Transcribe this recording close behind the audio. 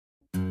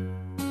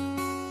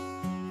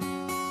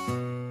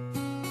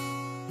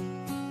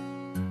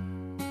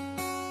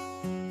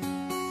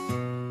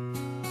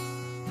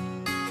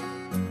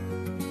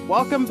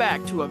welcome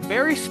back to a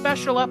very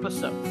special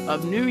episode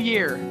of New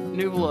Year,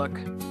 New Look,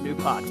 New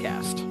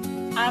Podcast.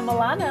 I'm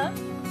Alana.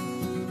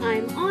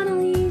 I'm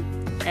Annalie.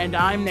 And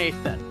I'm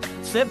Nathan.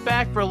 Sit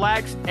back,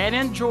 relax, and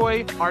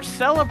enjoy our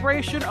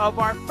celebration of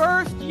our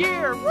first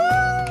year. Woo!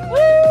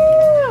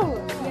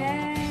 Woo!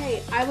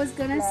 Yay! I was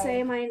gonna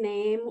say my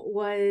name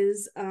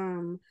was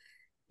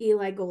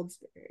Eli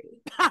Goldsberry.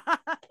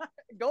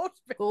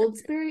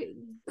 Goldsberry?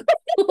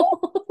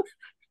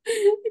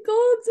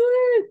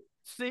 Goldsworth.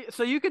 See,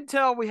 so you can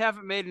tell we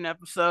haven't made an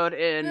episode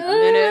in a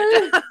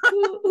minute.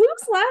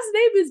 Whose last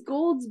name is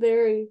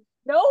Goldsberry?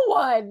 No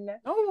one.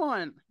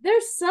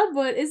 There's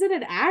someone. Is it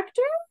an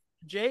actor?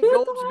 Jake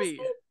Goldsby.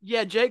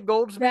 Yeah, Jake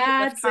Goldsby.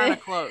 That's kind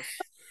of close.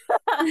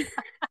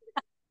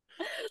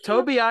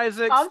 Toby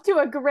Isaacs. Off to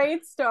a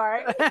great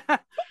start.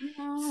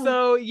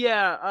 So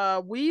yeah,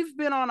 we've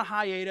been on a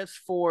hiatus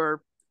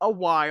for a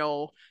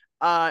while.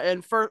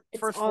 And first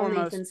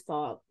foremost, Nathan's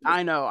fault.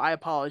 I know, I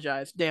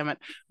apologize, damn it.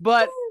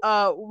 But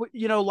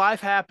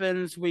life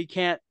happens. We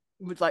can't,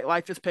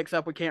 life just picks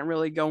up. We can't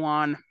really go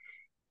on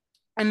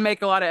and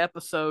make a lot of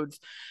episodes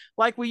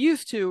like we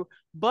used to.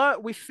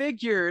 But we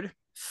figured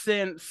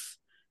since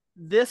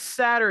this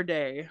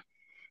Saturday,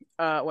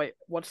 wait,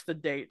 what's the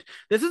date?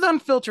 This is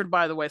unfiltered,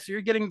 by the way, so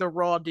you're getting the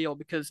raw deal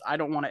because I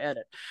don't want to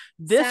edit.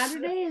 This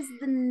Saturday is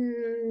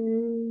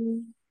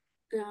the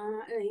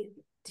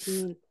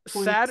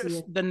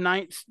Saturday, the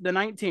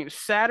 19th,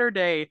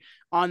 Saturday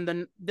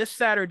this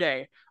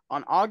Saturday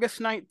on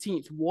August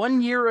 19th,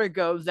 1 year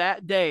ago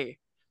that day,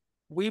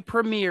 we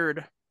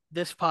premiered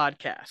this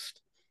podcast,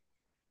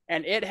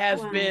 and it has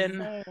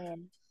been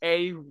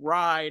a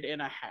ride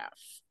and a half.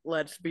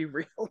 Let's be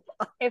real.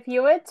 If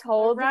you had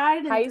told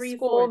high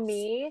school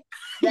me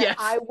that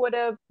I would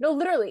have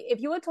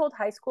if you had told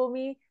high school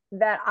me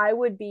that I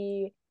would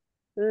be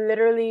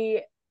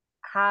literally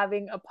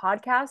having a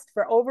podcast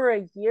for over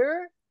a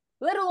year,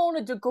 let alone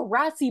a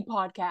Degrassi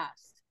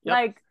podcast.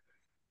 Like,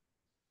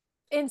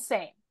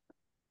 insane.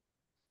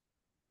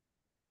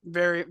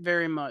 Very,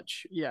 very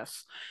much,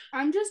 yes.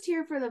 I'm just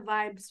here for the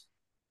vibes.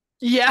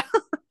 Yeah.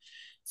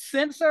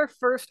 Since our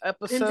first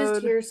episode, I'm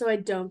just here so I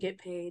don't get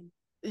paid.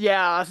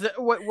 Yeah,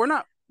 we're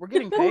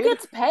getting paid. Who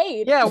gets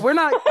paid? Yeah, we're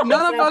not.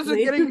 None of us are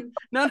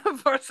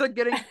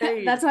getting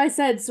paid. That's why I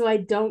said so I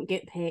don't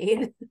get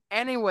paid.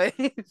 Anyways,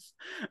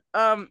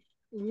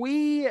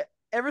 we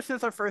ever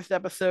since our first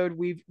episode,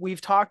 we've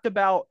talked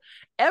about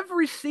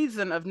every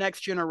season of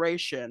Next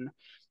Generation.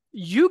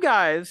 You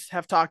guys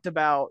have talked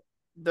about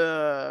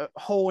the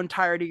whole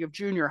entirety of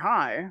junior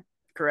high,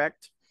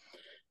 correct?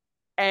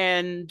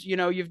 And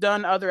you've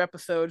done other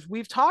episodes.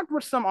 We've talked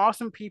with some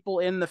awesome people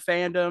in the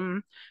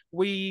fandom.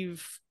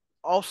 We've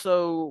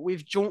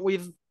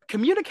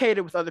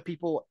communicated with other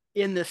people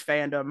in this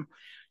fandom.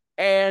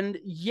 And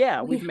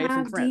yeah, we've made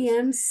some friends.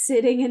 DMs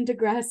sitting in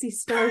Degrassi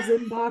Star's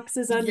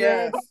inboxes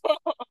unread.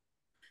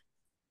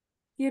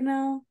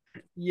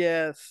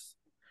 Yes.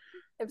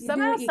 If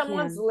somehow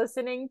someone's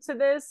listening to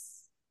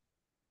this,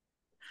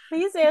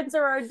 please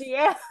answer our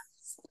DMs.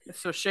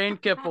 So Shane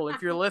Kipple,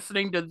 if you're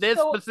listening to this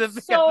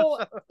specific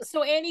episode.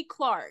 So Annie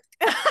Clark.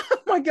 Oh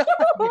my God.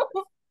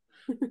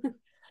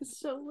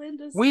 So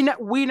Linda.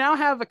 We now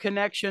have a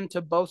connection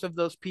to both of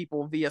those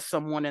people via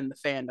someone in the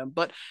fandom.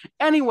 But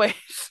anyways,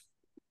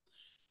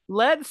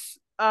 let's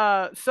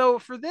so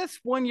for this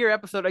 1 year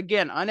episode,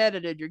 again,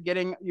 unedited, you're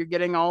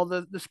getting all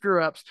the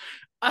screw ups.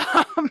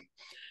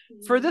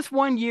 For this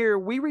 1 year,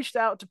 we reached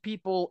out to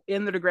people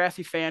in the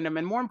Degrassi fandom,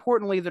 and more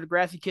importantly, the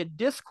Degrassi Kid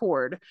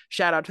Discord.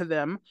 Shout out to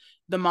them,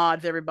 the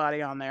mods,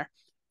 everybody on there.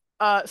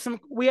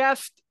 We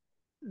asked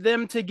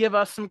them to give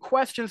us some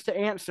questions to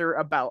answer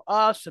about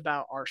us,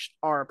 about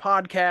our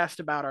podcast,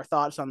 about our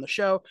thoughts on the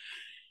show.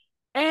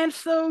 And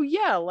so,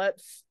 yeah,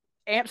 let's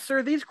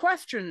answer these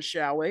questions,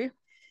 shall we?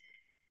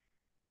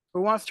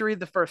 Who wants to read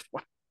the first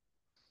one?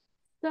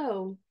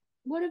 So,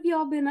 what have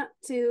y'all been up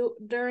to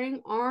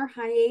during our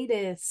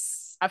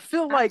hiatus? I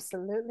feel like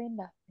absolutely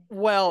nothing.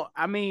 Well,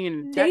 I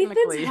mean,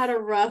 Nathan's had a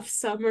rough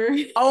summer.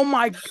 Oh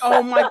my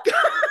God.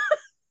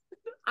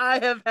 I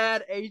have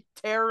had a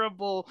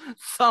terrible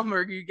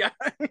summer, you guys.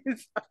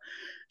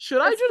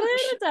 Should I just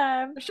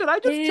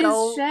His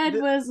tell?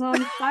 Shed was on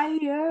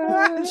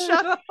fire.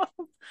 Shut up.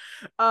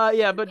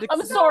 Yeah, but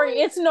I'm sorry,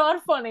 it's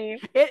not funny.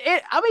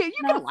 I mean,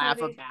 you can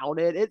laugh about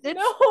it.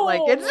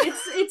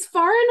 It's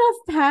far enough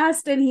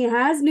past, and he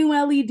has new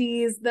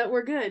LEDs that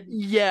were good.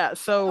 Yeah.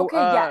 So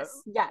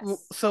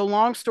yes. So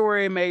long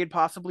story made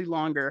possibly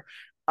longer.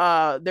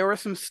 There were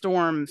some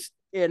storms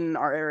in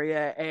our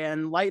area,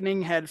 and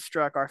lightning had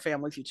struck our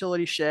family's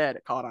utility shed.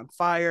 It caught on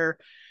fire,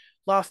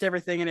 lost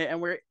everything in it,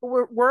 and we're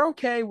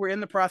okay. We're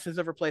in the process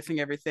of replacing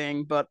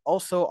everything, but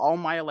also all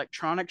my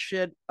electronic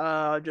shit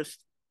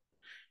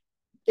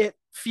it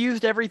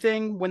fused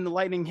everything when the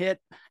lightning hit,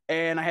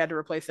 and I had to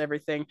replace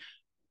everything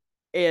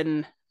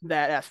in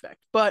that aspect.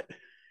 But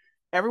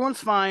everyone's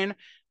fine.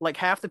 Like,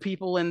 half the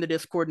people in the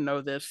Discord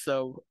know this,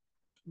 so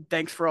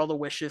thanks for all the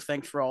wishes,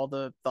 thanks for all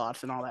the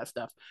thoughts and all that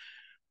stuff.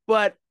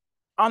 But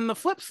on the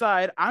flip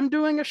side, I'm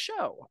doing a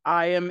show.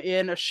 I am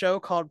in a show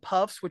called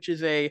Puffs, which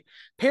is a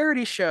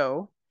parody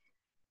show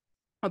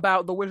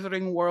about the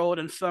wizarding world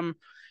and some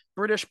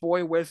British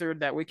boy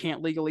wizard that we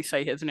can't legally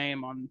say his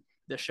name on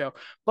this show.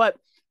 But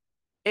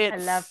I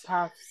love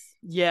Puffs.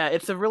 Yeah,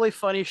 it's a really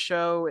funny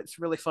show. It's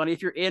really funny.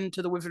 If you're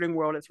into the wizarding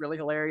world, it's really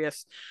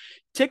hilarious.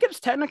 Tickets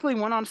technically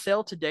went on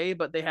sale today,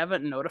 but they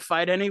haven't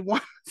notified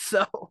anyone.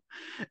 So,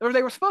 or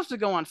they were supposed to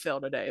go on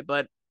sale today,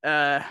 but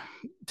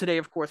today,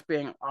 of course,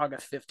 being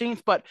August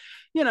 15th. But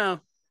you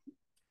know,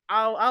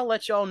 I'll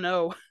let y'all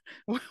know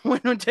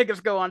when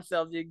tickets go on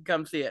sale so you can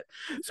come see it.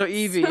 So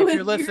Evie, if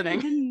you're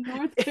listening, in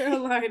North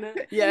Carolina,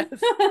 yes.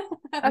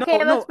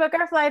 Okay, let's book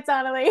our flights,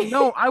 Annalie.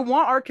 No, I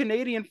want our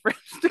Canadian friends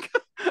to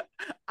come.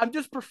 I'm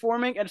just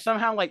performing, and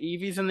somehow like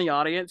Evie's in the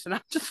audience, and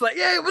I'm just like,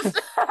 "Yeah, what's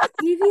that?"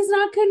 Evie's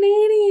not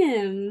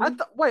Canadian.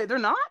 Wait, they're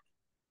not?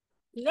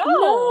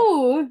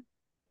 No.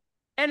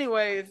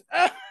 Anyways,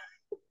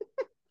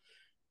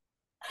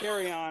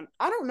 carry on.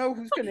 I don't know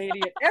who's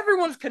Canadian.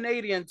 Everyone's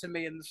Canadian to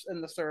me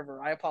in the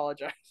server. I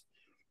apologize.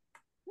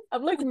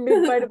 I'm like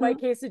mid-bite of my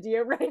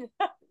quesadilla right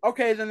now.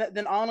 Okay, then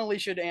Annalie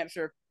should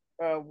answer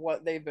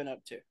what they've been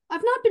up to.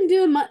 I've not been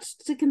doing much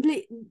to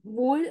complete.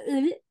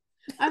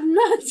 I'm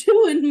not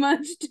doing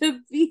much, to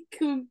be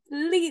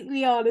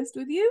completely honest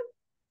with you.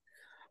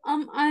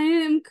 I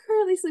am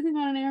currently sleeping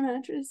on an air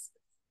mattress.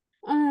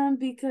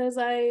 Because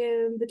I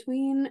am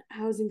between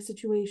housing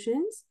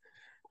situations.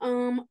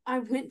 I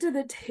went to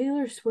the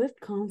Taylor Swift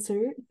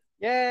concert.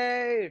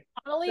 Yay!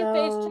 Annalie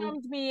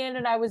FaceTimed me in,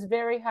 and I was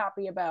very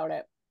happy about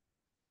it.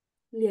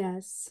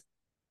 Yes.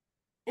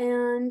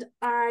 And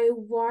I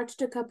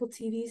watched a couple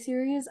TV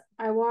series.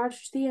 I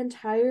watched the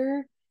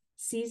entire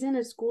season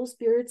of School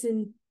Spirits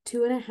in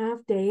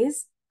 2.5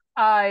 days.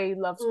 I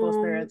love School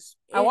Spirits.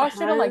 I watched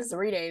it in like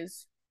 3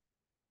 days.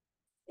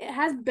 It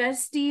has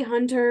Bestie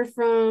Hunter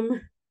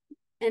from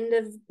end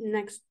of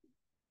next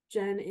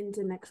gen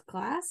into next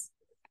class.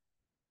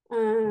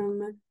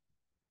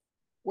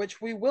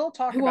 Which we will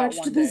talk I about watched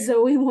one the day.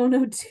 Zoe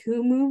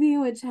 102 movie,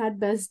 which had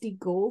Bestie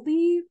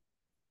Goldie.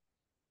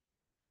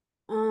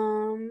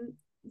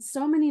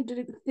 So many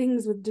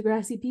things with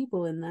Degrassi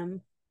people in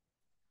them.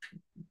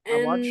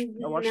 And I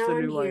watched the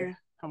new here.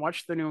 I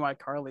watched the new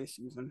iCarly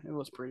season. It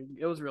was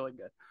really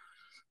good.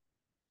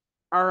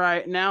 All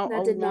right, now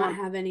that did not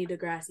have any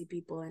Degrassi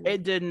people in it.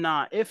 It did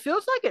not. It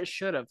feels like it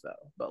should have though,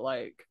 but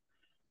like,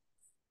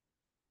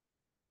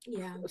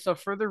 yeah. So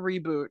for the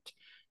reboot,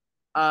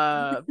 we're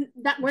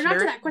not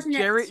to that question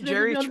yet.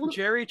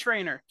 Jerry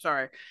Trainer.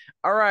 Sorry.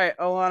 All right,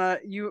 Alana,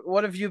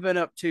 what have you been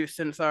up to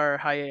since our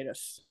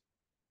hiatus?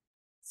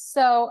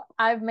 So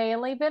I've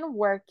mainly been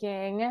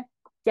working,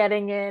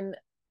 getting in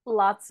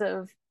lots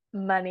of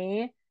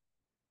money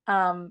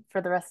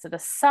for the rest of the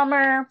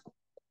summer.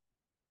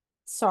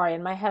 Sorry,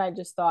 in my head I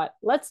just thought,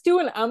 let's do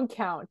an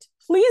count.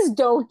 Please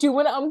don't do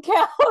an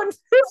count. I was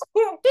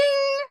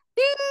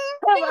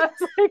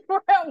like, we're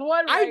at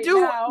one right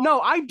now. No,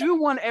 I do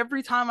one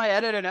every time I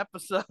edit an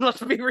episode.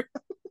 Let's be real.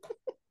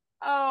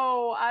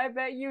 Oh, I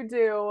bet you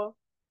do.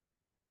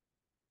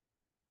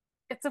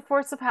 It's a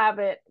force of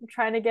habit. I'm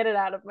trying to get it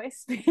out of my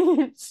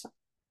speech.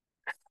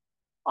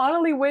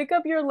 Annalie, wake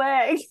up your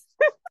leg.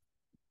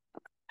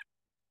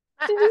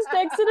 She just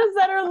texted us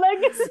that her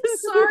leg is asleep.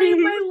 Sorry,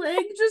 my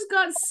leg just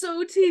got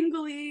so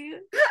tingly.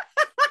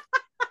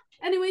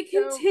 Anyway,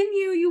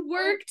 continue. You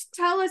worked.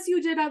 Tell us you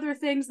did other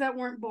things that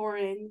weren't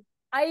boring.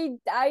 I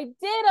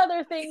did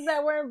other things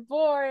that weren't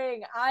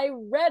boring. I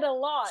read a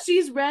lot.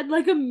 She's read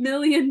like 1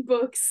 million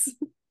books.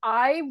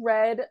 I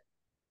read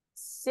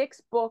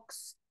 6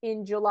 books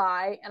in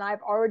July, and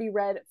I've already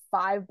read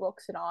 5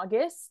 books in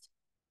August.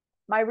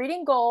 My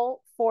reading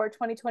goal for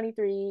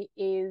 2023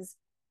 is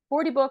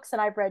 40 books, and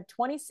I've read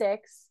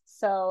 26,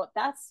 so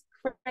that's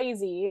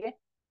crazy.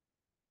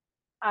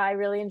 I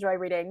really enjoy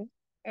reading,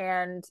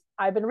 and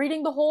I've been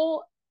reading the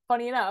whole,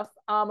 funny enough,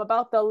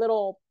 about the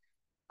little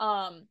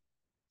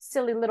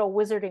silly little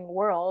wizarding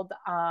world.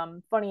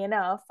 Funny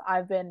enough,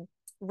 I've been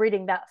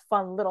reading that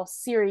fun little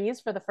series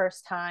for the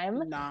first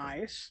time.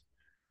 Nice.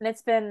 And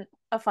it's been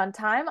a fun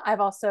time. I've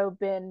also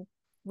been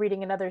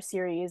reading another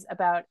series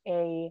about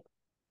a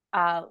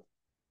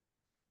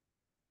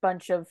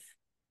bunch of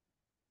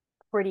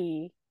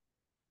pretty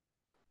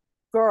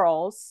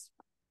girls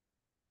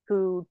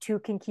who 2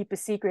 can keep a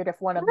secret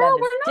if one of them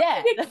is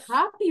dead. We're not get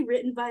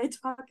copywritten by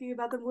talking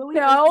about them.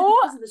 No,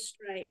 because of the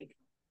strike.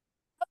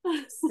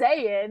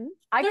 Saying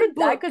I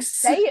could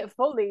say it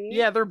fully.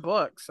 Yeah, they're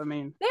books. I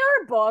mean, they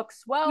are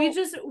books. Well, we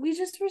just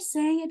were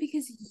saying it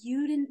because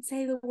you didn't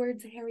say the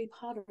words Harry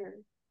Potter.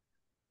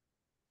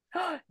 She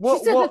said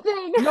the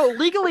thing. No,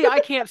 legally I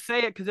can't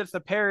say it because it's a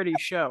parody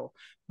show.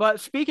 But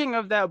speaking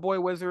of that boy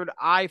wizard,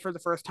 I for the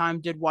first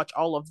time did watch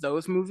all of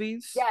those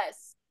movies.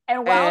 Yes.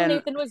 And while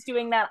Nathan was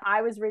doing that,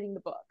 I was reading the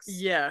books.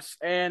 Yes,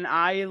 and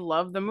I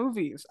love the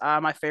movies.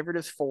 My favorite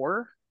is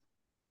 4.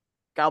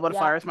 Goblet of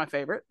Fire is my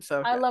favorite.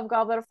 So I love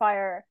Goblet of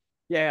Fire.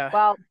 Yeah.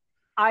 Well,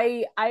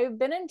 I've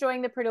been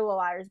enjoying the Pretty Little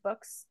Liars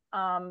books.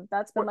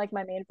 That's been like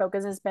my main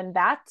focus has been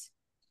that.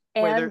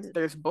 And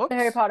there's books? The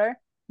Harry Potter.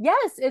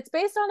 Yes, it's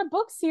based on a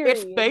book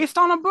series. It's based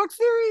on a book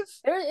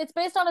series? It's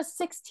based on a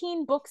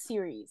 16 book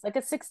series, like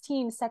a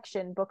 16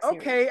 section book series.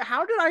 Okay,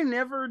 how did I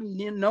never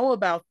know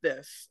about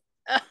this?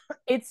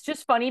 It's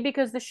just funny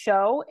because the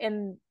show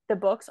and the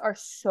books are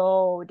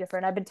so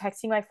different. I've been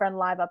texting my friend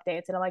live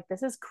updates and I'm like,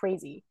 this is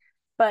crazy.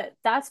 But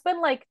that's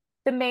been like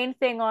the main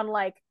thing on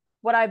like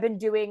what I've been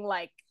doing,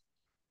 like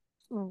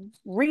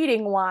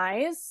reading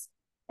wise.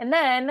 And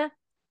then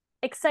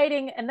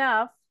exciting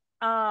enough,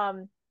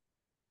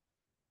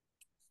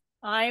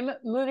 I'm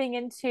moving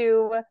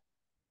into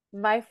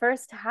my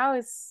first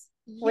house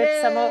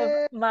with some of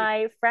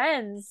my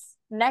friends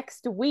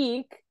next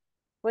week,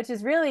 which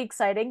is really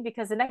exciting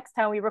because the next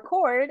time we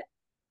record,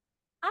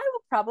 I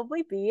will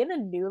probably be in a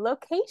new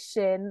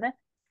location.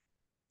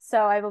 So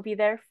I will be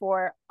there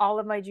for all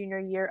of my junior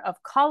year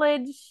of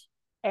college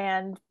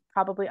and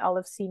probably all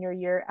of senior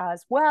year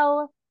as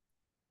well.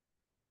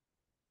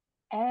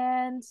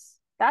 And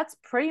that's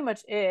pretty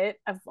much it.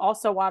 I've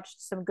also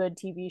watched some good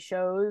TV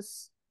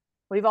shows.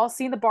 We've all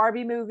seen the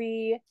Barbie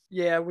movie.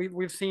 Yeah,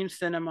 we've seen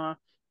cinema.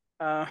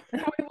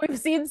 We've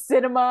seen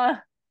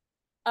cinema.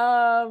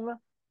 We're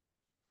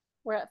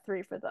at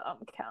 3 for the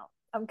count.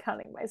 I'm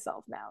counting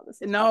myself now. This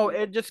is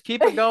just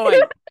keep it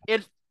going.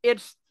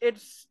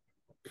 it's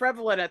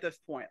prevalent at this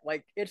point.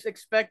 Like it's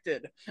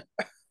expected.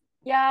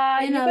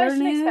 Yeah, in other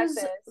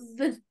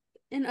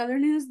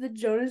news, the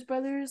Jonas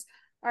Brothers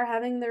are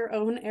having their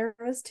own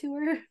Eras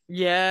tour.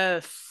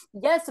 Yes.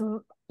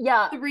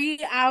 Yeah.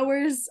 3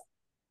 hours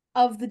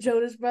of the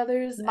Jonas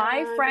Brothers.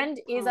 My friend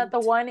is at the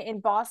one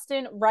in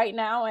Boston right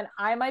now, and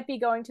I might be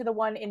going to the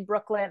one in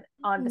Brooklyn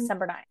on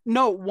December 9th.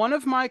 No, one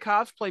of my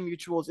cosplay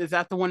mutuals is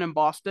at the one in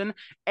Boston,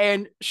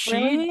 and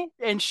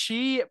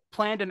she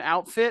planned an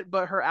outfit,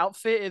 but her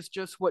outfit is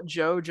just what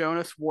Joe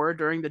Jonas wore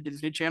during the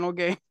Disney Channel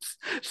games.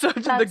 So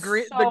the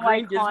green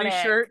iconic Disney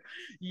shirt.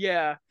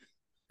 Yeah.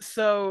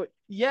 So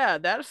yeah,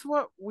 that's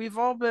what we've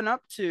all been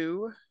up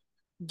to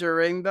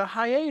during the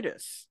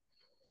hiatus.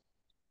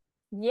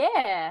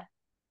 Yeah.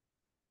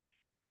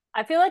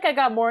 I feel like I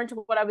got more into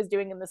what I was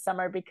doing in the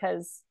summer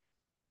because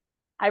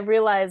I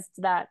realized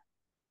that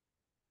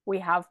we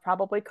have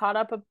probably caught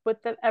up with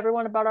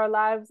everyone about our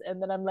lives,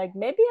 and then I'm like,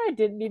 maybe I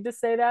didn't need to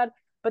say that,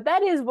 but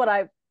that is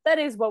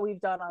what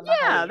we've done on the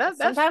hiatus.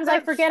 Sometimes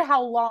I forget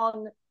how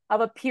long of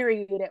a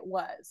period it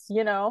was,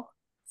 you know.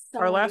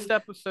 Sorry. Our last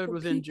episode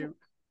was in June.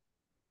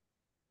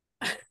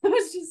 I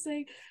was just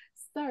saying,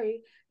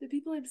 sorry, the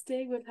people I'm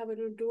staying with have an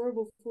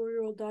adorable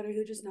 4-year-old daughter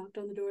who just knocked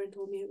on the door and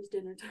told me it was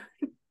dinner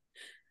time.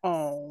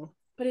 Oh.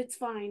 But it's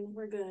fine.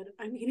 We're good.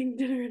 I'm eating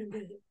dinner in a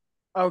minute.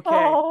 Okay.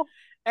 Oh.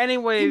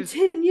 Anyways,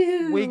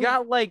 continue. We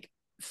got like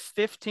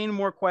 15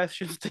 more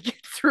questions to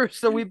get through,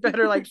 so we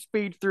better like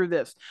speed through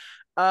this.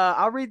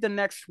 I'll read the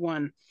next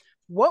one.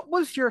 What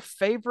was your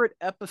favorite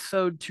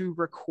episode to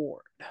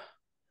record?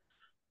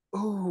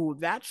 Ooh,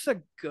 that's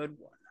a good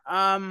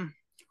one.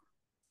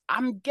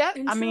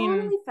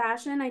 In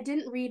fashion, I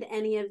didn't read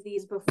any of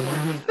these before.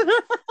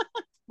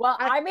 Well,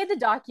 I made the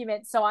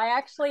document, so I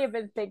actually have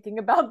been thinking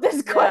about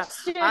this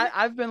question.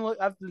 I've been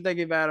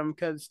thinking about them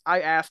because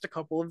I asked a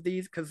couple of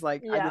these because I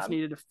just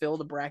needed to fill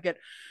the bracket.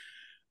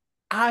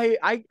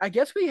 I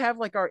guess we have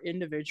like our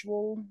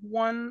individual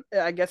one.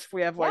 I guess if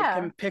we have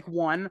can pick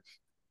one.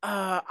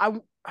 That's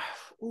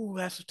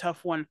a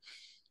tough one.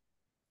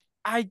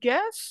 I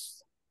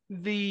guess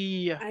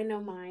I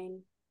know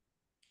mine.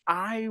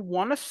 I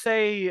want to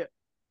say,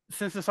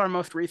 since it's our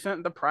most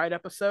recent, the Pride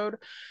episode,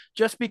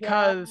 just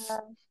because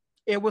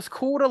it was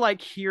cool to like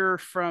hear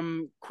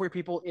from queer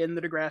people in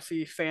the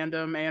Degrassi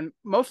fandom, and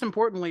most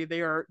importantly,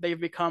 they've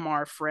become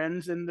our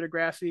friends in the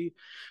Degrassi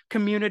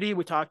community.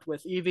 We talked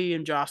with Evie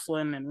and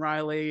Jocelyn and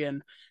Riley,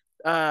 and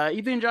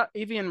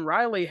Evie and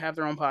Riley have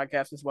their own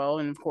podcast as well,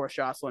 and of course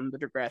Jocelyn, the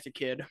Degrassi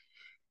kid,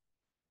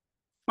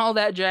 all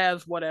that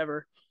jazz,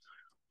 whatever.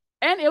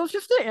 And it was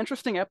just an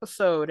interesting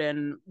episode,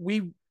 and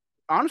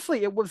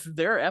honestly, it was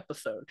their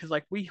episode because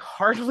like we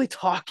hardly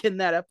talk in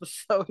that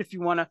episode if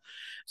you want to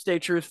stay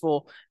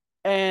truthful.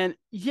 And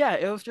yeah,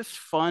 it was just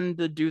fun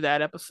to do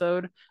that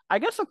episode. I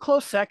guess a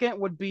close second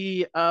would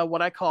be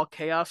what I call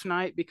Chaos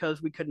Night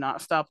because we could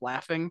not stop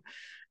laughing.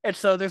 And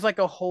so there's like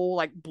a whole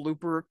like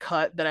blooper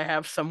cut that I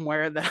have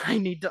somewhere that I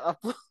need to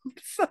upload.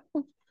 So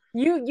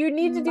you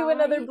need to do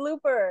another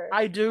blooper.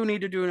 I do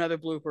need to do another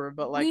blooper,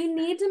 but like we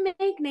need to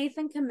make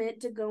Nathan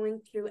commit to going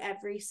through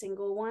every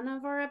single one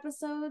of our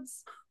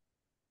episodes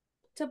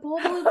to pull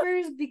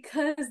bloopers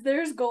because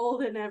there's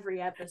gold in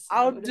every episode.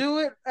 I'll do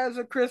it as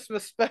a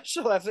Christmas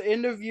special, as an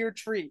end of year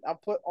treat. I'll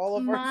put all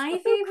of my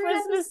favorite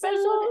Christmas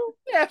special.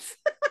 Yes.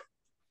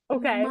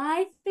 Okay.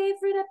 My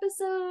favorite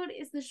episode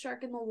is the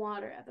Shark in the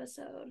Water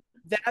episode.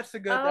 That's a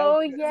good.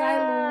 Oh good.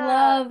 yeah, I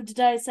loved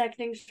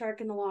dissecting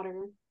Shark in the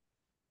Water.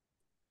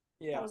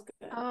 Yeah. That was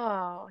good.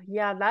 Oh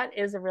yeah, that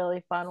is a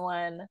really fun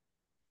one.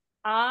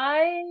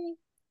 I've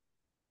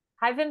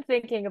been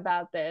thinking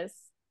about this.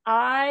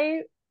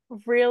 I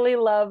really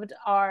loved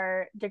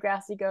our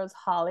Degrassi Goes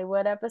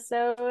Hollywood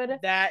episode.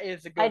 That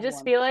is a good I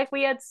just feel like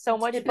we had so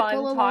much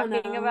fun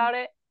talking about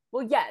it.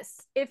 Well,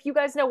 yes. If you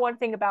guys know one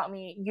thing about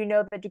me, you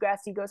know that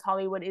Degrassi Goes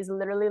Hollywood is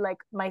literally like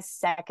my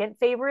second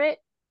favorite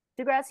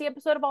Degrassi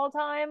episode of all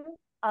time.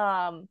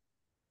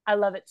 I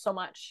love it so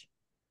much.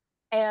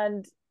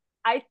 And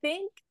I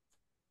think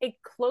a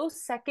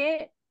close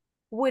second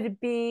would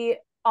be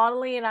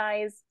Annalie and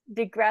I's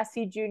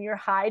Degrassi Junior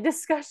High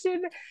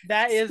discussion.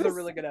 That is a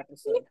really good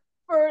episode.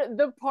 For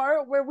the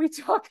part where we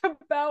talk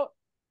about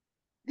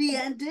the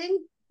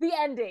ending. The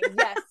ending,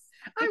 yes.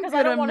 Because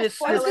I don't want to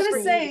spoil it. I was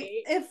gonna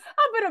say, I'm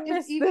gonna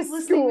miss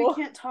this school. We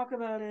can't talk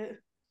about it.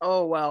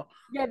 Oh well.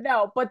 Yeah,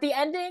 no, but the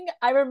ending,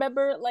 I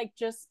remember like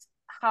just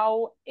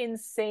how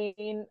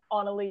insane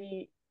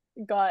Annalie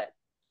got,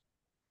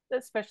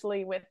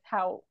 especially with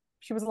how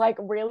she was like,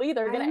 "Really?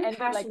 They're gonna end it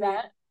like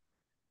that?"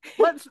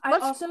 I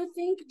also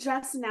think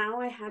just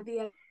now I had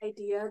the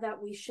idea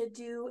that we should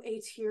do a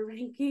tier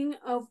ranking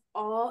of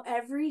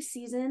every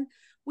season.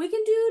 We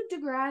can do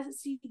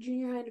Degrassi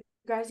Junior High,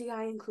 Degrassi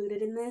High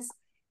included in this.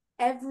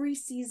 Every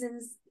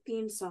season's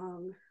theme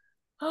song.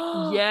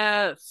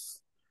 Yes.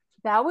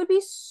 That would be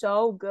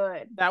so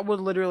good. That would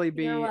literally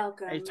be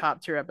a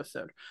top tier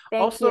episode.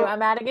 Thank you.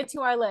 I'm adding it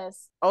to our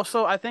list.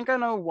 Also, I think I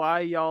know why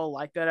y'all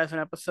like that as an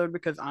episode,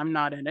 because I'm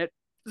not in it.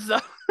 So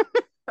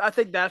I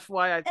think that's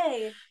why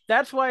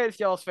that's why it's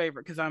y'all's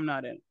favorite, because I'm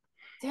not in it.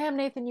 Damn,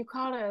 Nathan, you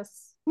caught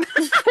us.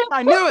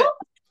 I knew it.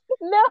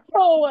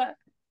 No.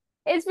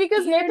 It's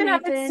because Nathan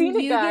hasn't seen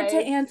it, you guys.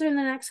 get to answer the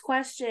next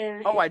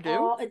question. Oh, I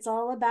do? It's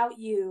all about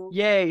you.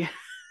 Yay.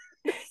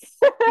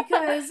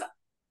 Because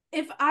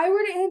if I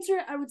were to answer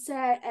it, I would say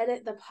I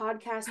edit the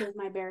podcast with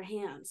my bare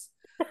hands.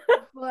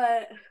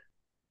 But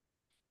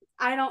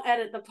I don't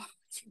edit the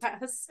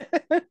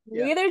podcast.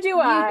 Neither do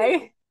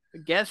I.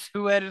 Guess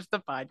who edits the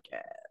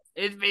podcast?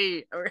 It's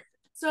me.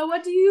 So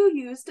what do you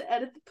use to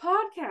edit the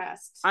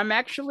podcast? I'm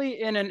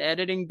actually in an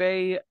editing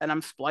bay and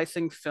I'm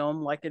splicing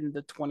film like in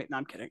the 20. No,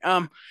 I'm kidding.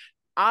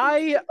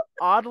 I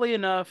oddly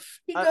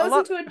enough, he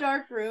goes into a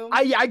dark room.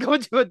 I go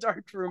into a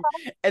dark room,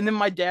 and then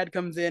my dad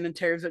comes in and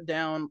tears it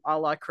down, a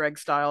la Craig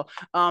style.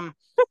 Nah,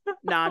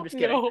 I'm just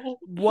kidding. No.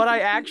 What I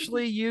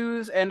actually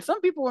use, and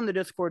some people in the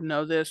Discord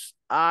know this,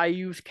 I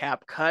use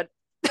CapCut,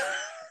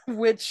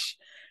 which,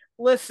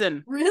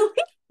 listen, really.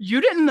 You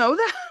didn't know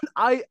that?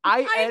 I edit.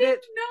 I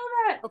didn't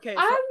know that. Okay,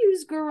 so I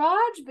use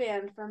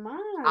GarageBand for mine.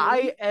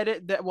 I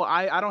edit that. Well,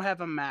 I don't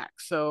have a Mac,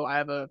 so I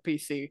have a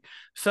PC.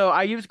 So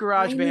I use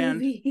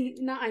GarageBand.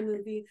 Not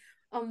iMovie.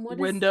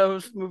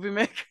 Windows Movie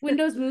Maker.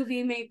 Windows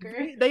Movie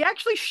Maker. They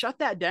actually shut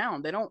that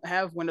down. They don't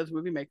have Windows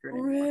Movie Maker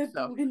anymore.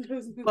 Rip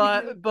Windows Movie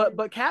Maker.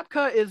 But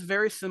CapCut is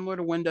very similar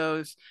to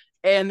Windows.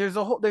 And there's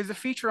a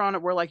feature on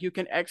it where like you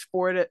can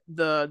export it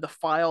the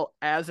file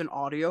as an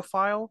audio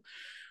file,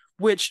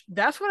 which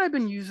that's what I've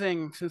been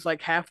using since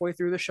like halfway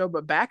through the show.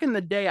 But back in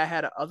the day, I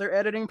had another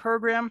editing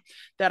program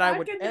that I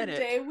would edit. Back in the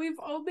day, we've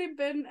only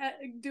been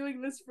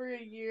doing this for a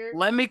year.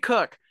 Let me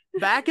cook.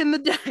 Back in the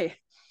day,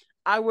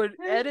 I would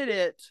edit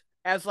it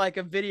as like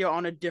a video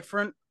on a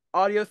different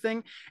audio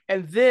thing,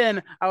 and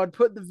then I would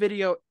put the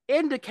video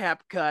into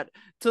CapCut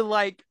to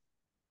like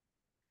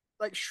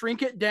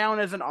shrink it down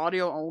as an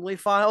audio only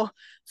file.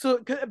 So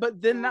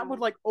but then that would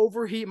like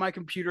overheat my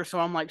computer, so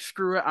I'm like,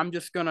 screw it, I'm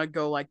just gonna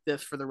go like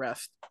this for the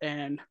rest,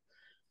 and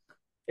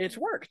it's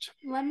worked.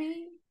 Let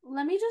me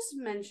just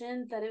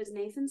mention that it was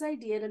Nathan's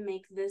idea to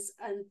make this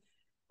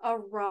a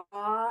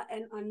raw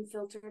and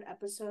unfiltered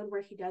episode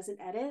where he doesn't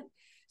edit.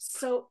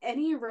 So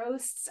any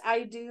roasts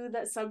I do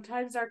that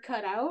sometimes are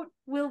cut out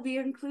will be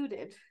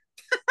included.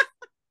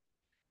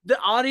 The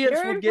audience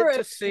will get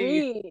to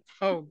see.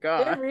 Oh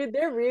God,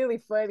 they're really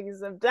funny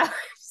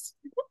sometimes.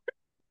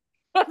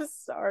 I'm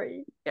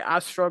sorry. Yeah, I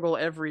struggle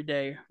every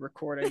day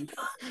recording.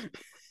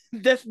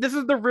 This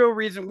is the real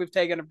reason we've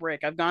taken a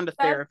break. I've gone to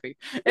therapy.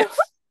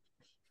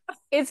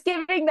 It's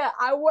giving that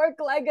I work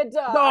like a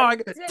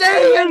dog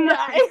day and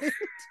night.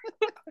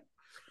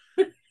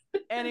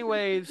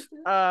 Anyways,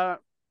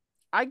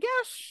 I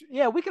guess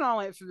we can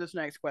all answer this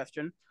next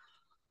question.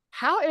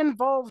 How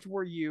involved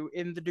were you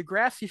in the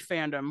Degrassi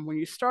fandom when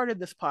you started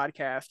this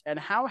podcast, and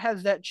how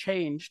has that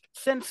changed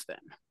since then?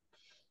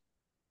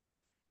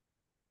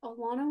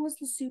 Alana was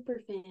the super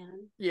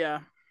fan. Yeah.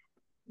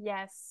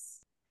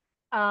 Yes.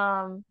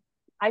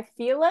 I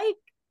feel like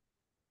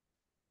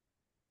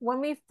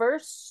when we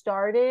first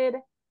started,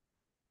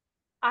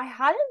 I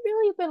hadn't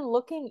really been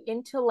looking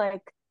into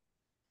like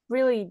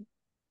really,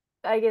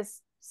 I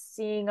guess,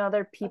 seeing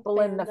other people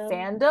in the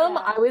fandom.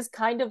 Yeah. I was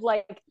kind of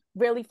like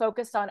really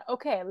focused on,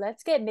 okay,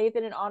 let's get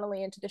Nathan and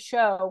Annalie into the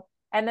show.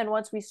 And then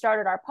once we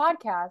started our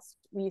podcast,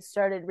 we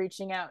started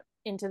reaching out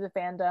into the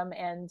fandom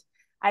and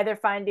either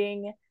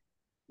finding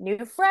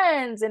new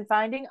friends and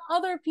finding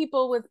other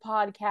people with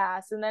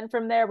podcasts. And then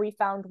from there, we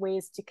found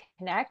ways to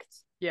connect.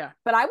 Yeah.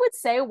 But I would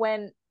say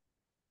when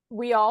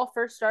we all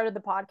first started the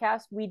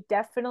podcast, we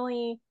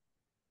definitely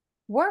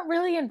weren't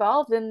really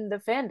involved in the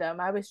fandom.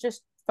 I was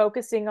just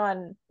focusing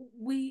on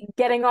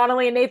getting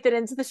Annalie and Nathan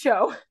into the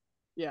show.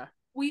 Yeah.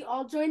 we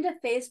all joined a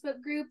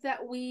Facebook group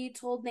that we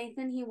told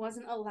Nathan he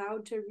wasn't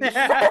allowed to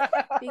read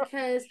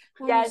because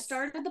when we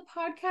started the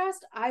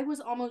podcast, I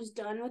was almost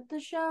done with the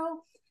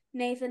show.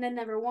 Nathan had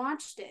never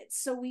watched it,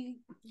 so we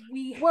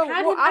had him.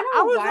 I don't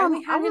know why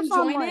we had him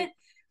join it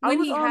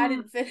when he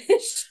hadn't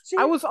finished it.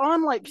 I was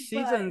on like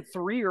season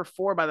 3 or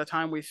 4 by the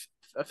time we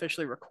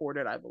officially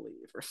recorded, I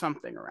believe, or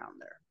something around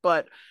there.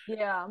 But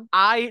yeah,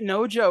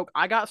 no joke,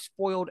 I got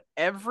spoiled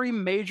every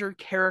major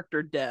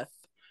character death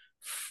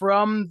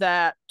from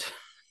that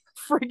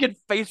freaking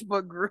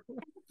Facebook group.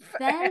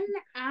 Then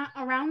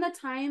around the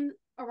time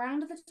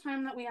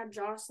that we had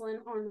Jocelyn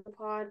on the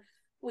pod,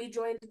 we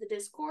joined the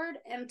Discord.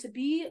 And to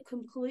be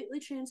completely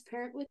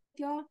transparent with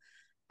y'all,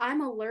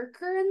 I'm a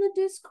lurker in the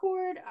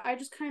Discord. I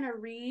just kind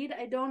of read.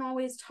 I don't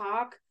always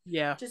talk.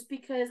 Yeah. Just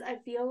because I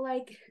feel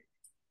like,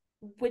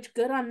 which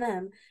good on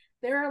them,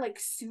 there are like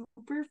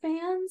super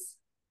fans.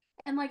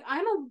 And like,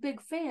 I'm a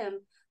big fan,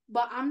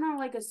 but I'm not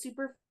like a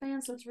super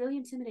fan, so it's really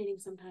intimidating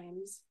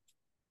sometimes.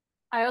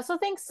 I also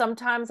think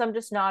sometimes I'm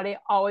just not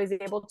always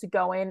able to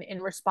go in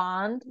and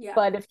respond. Yeah.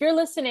 But if you're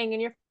listening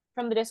and you're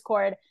from the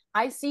Discord,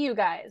 I see you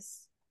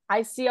guys.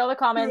 I see all the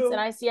comments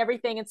and I see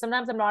everything. And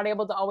sometimes I'm not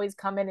able to always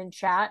come in and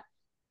chat.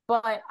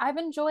 But I've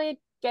enjoyed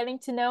getting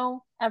to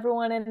know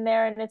everyone in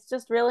there. And it's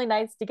just really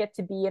nice to get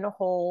to be in a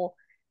whole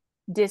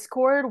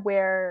Discord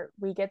where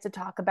we get to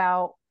talk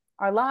about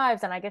our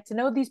lives. And I get to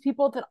know these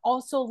people that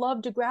also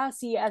love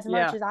Degrassi as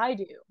much as I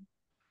do.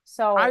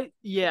 So really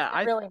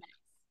nice.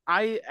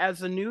 I,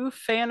 as a new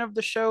fan of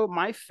the show,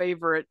 my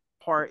favorite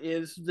part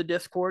is the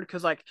Discord,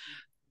 because like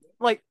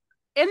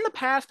in the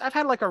past, I've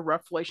had like a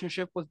rough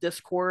relationship with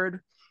Discord,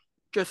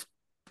 just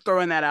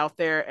throwing that out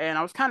there, and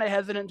I was kind of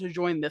hesitant to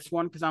join this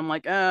one because I'm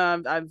like,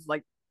 I've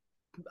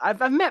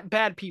met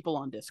bad people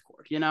on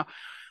Discord, you know,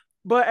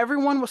 but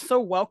everyone was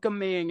so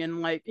welcoming,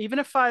 and like even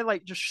if I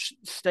like just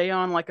stay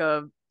on like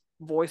a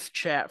voice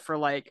chat for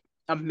like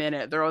a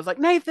minute, they're always like,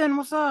 Nathan,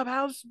 what's up,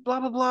 how's blah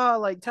blah blah,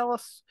 like tell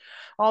us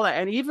all that.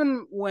 And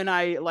even when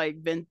I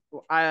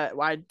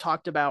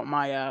talked about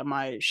my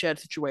my shed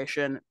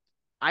situation,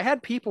 I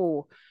had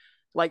people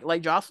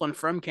like Jocelyn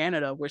from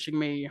Canada wishing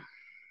me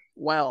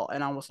well,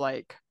 and I was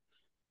like,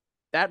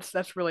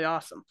 that's really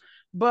awesome.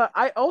 But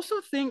I also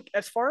think,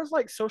 as far as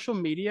like social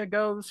media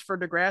goes for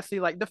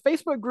Degrassi, like the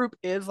Facebook group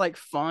is like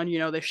fun, you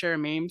know, they share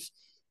memes.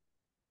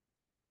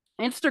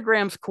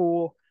 Instagram's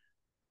cool,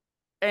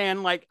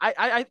 and like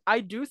I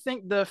do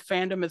think the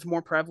fandom is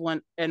more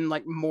prevalent and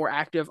like more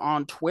active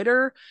on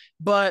Twitter,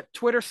 but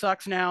Twitter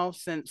sucks now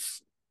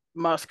since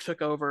Musk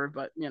took over.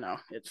 But you know,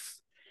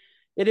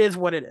 it is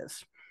what it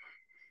is.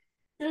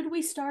 Did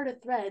we start a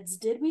Threads?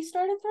 Did we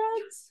start a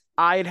Threads?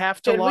 I'd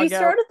have to log out. Did we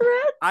start a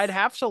Threads? I'd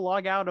have to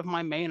log out of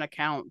my main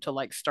account to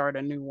like start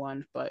a new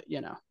one, but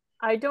you know.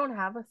 I don't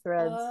have a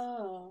Threads.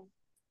 Oh.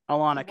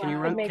 Alana, can you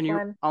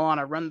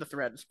Alana, run the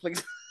Threads,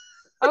 please?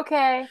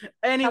 Okay.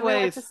 Anyways, tell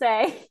me what to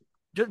say.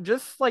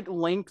 Just like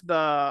link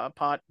the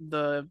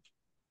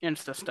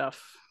Insta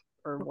stuff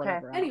or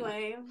whatever.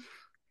 Anyway,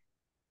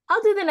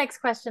 I'll do the next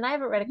question. I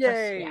haven't read a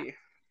question yet.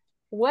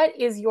 What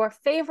is your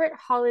favorite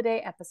holiday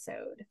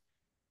episode?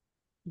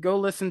 Go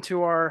listen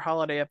to our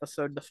holiday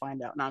episode to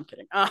find out. No, I'm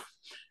kidding.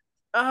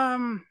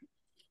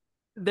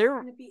 There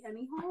can it be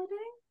any holiday?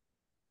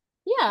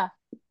 Yeah,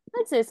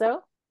 I'd say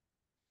so.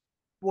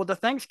 Well, the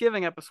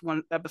Thanksgiving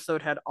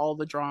episode had all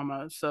the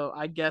drama, so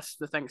I guess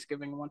the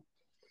Thanksgiving one.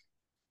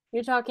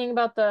 You're talking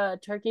about the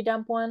turkey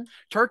dump one?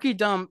 Turkey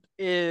dump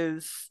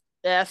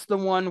that's the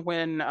one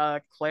when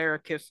Claire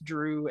kissed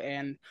Drew,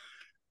 and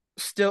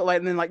still like,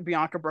 and then like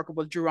Bianca broke up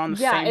with Drew on the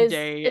same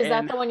day. Is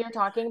that the one you're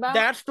talking about?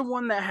 That's the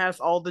one that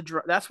has all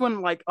the that's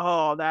when like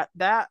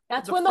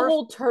that's when the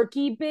whole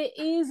turkey bit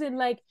is, and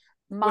like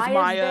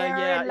Maya's there,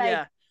 and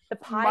like the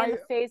pie in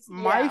the face.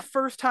 My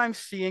first time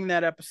seeing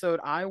that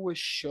episode, I was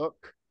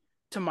shook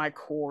to my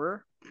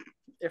core,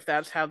 if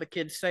that's how the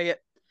kids say it.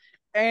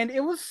 And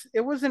it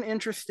was an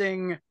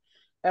interesting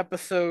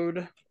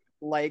episode,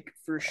 like,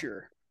 for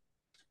sure.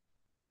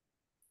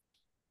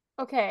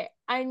 Okay,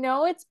 I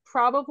know it's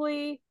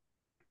probably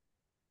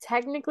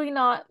technically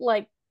not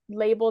like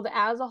labeled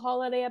as a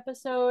holiday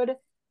episode,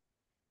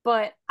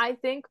 but I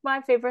think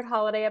my favorite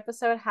holiday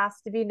episode has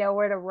to be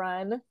Nowhere to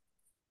Run.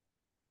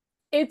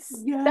 It's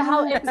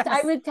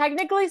I would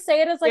technically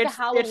say it as like a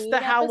Halloween episode. It's the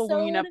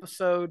Halloween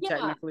episode,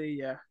 technically,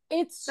 yeah.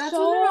 That's when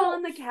they're all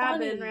in the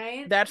cabin,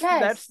 right? That's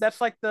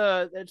like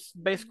it's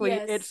basically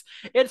it's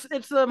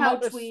the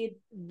Couchweed.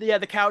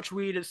 The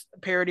Couchweed is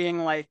parodying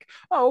like,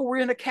 oh, we're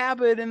in a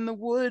cabin in the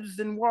woods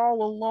and we're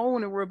all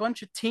alone and we're a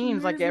bunch of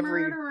teens.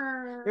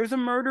 There's a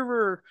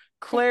murderer.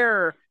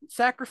 Claire,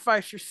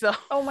 sacrifice yourself.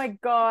 Oh my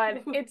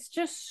god, it's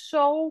just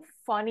so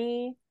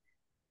funny.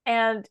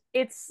 And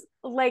it's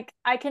like,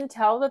 I can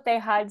tell that they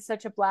had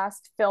such a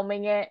blast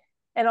filming it,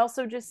 and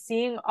also just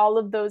seeing all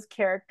of those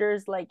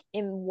characters like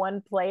in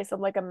one place.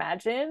 I'm like,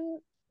 imagine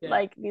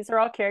like these are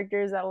all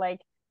characters that like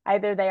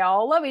either they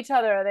all love each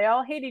other or they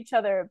all hate each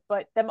other,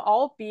 but them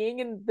all being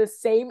in the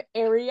same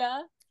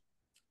area.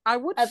 I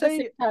would at the say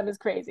same time is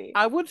crazy.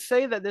 I would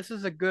say that this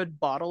is a good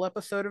bottle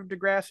episode of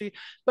Degrassi,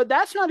 but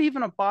that's not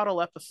even a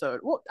bottle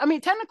episode. Well, I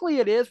mean, technically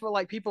it is, but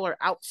like people are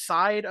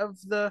outside of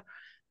the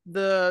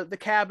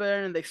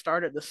cabin and they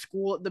start at the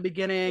school at the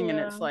beginning, and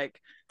it's like,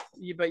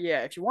 but yeah,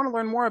 if you want to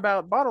learn more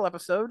about bottle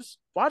episodes,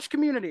 watch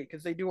Community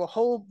because they do a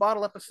whole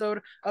bottle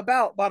episode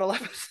about bottle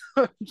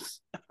episodes.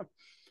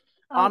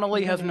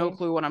 Annalie has no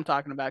clue what I'm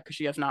talking about because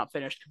she has not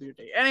finished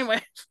Community.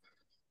 Anyway,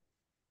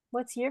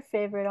 what's your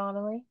favorite,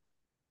 Annalie?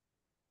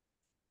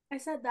 I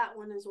said that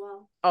one as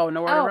well. Oh,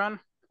 Nowhere to Run?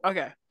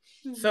 Okay.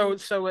 Mm-hmm.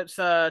 So it's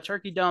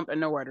Turkey Dump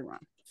and Nowhere to Run.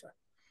 So.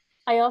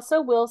 I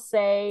also will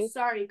say,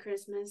 sorry,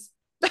 Christmas.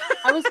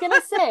 I was gonna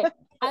say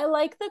I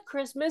like the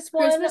Christmas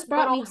one. Christmas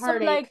brought me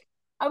heartache. Like,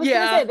 I was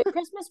gonna say the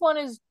Christmas one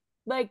is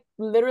like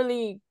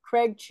literally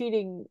Craig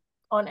cheating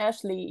on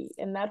Ashley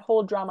and that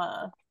whole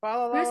drama.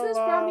 Christmas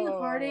brought me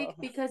heartache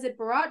because it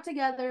brought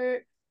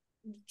together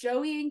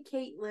Joey and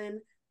Caitlin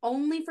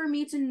only for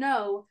me to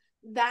know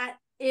that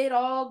it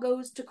all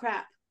goes to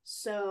crap.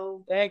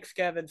 So thanks,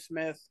 Kevin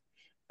Smith.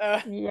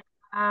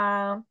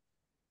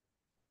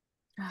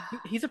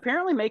 He's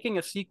apparently making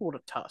a sequel to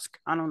Tusk.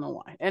 I don't know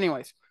why.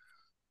 Anyways,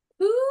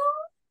 who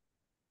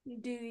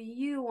do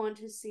you want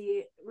to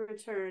see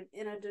return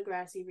in a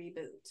Degrassi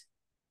reboot?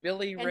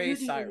 Billy Ray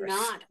Cyrus. And who do you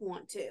not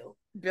want to?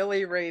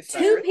 Billy Ray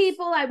Cyrus. Two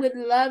people I would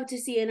love to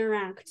see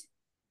interact.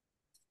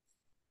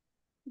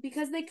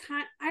 Because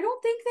I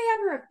don't think they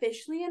ever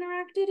officially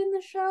interacted in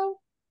the show.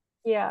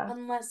 Yeah.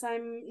 Unless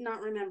I'm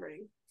not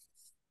remembering.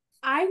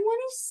 I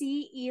want to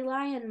see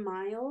Eli and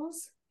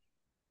Miles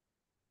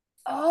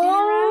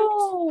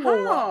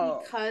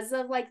interact because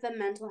of like the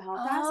mental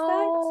health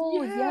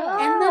aspect. Yeah.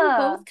 And then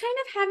both kind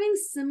of having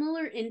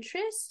similar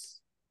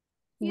interests.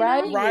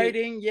 Right.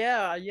 Writing,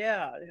 yeah.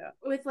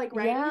 With like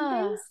writing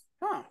and things.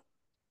 Huh.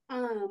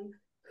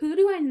 Who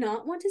do I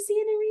not want to see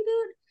in a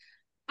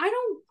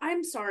reboot?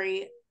 I'm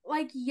sorry.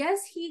 Like,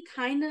 yes,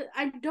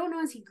 I don't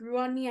know, as he grew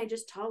on me, I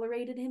just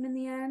tolerated him in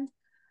the end.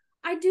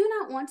 I do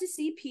not want to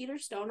see Peter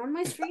Stone on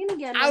my screen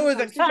again. I was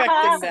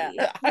expecting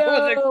that. I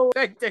was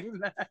expecting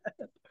that.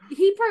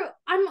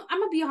 I'm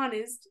gonna be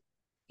honest.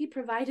 He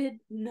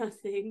provided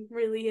nothing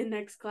really in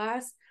Next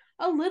Class.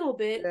 A little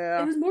bit.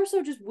 Yeah. It was more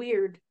so just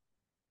weird.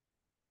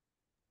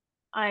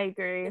 I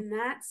agree. And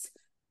that's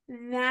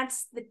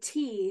the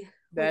tea.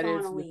 That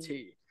is the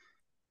tea.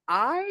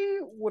 I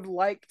would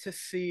like to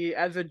see,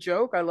 as a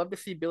joke, I'd love to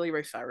see Billy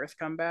Ray Cyrus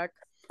come back.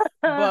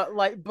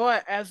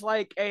 but as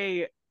like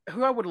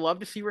who I would love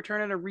to see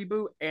return in a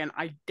reboot, and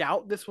I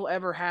doubt this will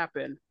ever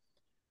happen,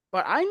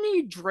 but I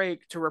need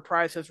Drake to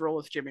reprise his role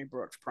as Jimmy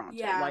Brooks pronto.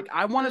 Yeah. Like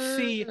I want to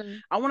see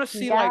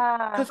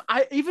like, because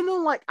even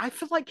though like I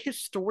feel like his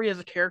story as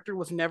a character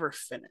was never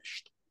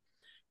finished.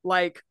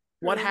 Like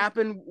what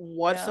happened?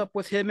 What's up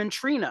with him and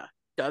Trina?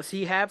 Does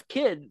he have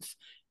kids?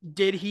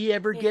 Did he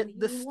ever get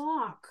this?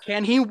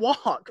 Can he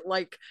walk?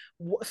 Like,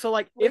 so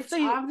like if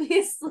they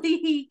obviously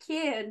he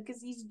can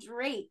because he's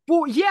Drake.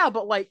 Well, yeah,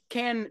 but like,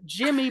 can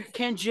Jimmy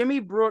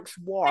Brooks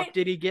walk?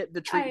 Did he get the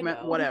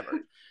treatment?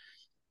 Whatever.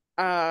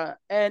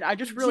 And I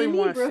just really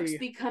want to see Brooks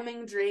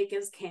becoming Drake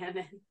as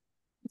canon.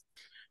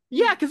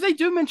 Yeah, because they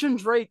do mention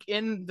Drake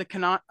in the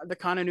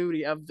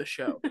continuity of the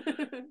show.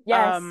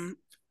 Yes.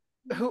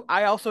 Who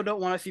I also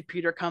don't want to see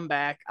Peter come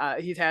back.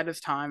 He's had his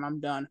time. I'm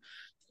done.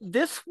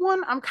 This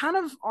one, I'm kind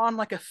of on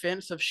like a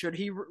fence of should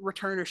he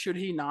return or should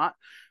he not.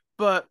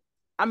 But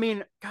I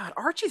mean, God,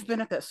 Archie's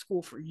been at that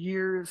school for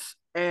years,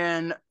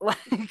 and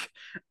like,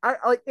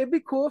 it'd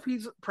be cool if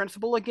he's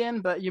principal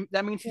again. But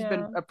that means he's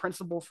been a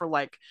principal for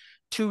like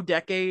 2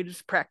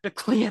 decades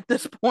practically at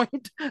this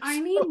point. I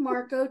need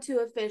Marco to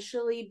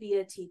officially be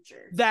a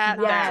teacher.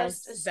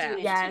 Just a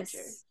student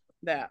teacher.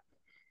 That.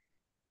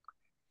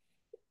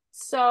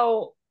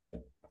 So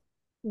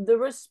the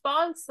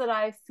response that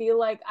I feel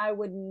like I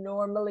would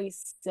normally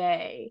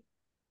say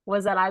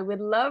was that I would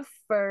love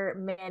for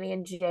Manny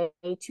and Jay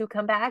to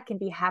come back and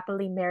be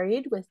happily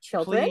married with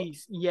children.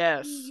 Please,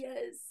 yes.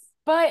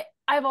 But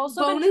I've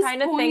also been trying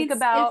to think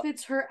about if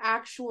it's her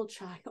actual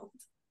child.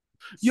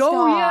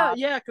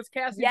 Yeah, because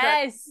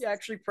Cassie's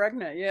actually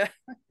pregnant. Yeah.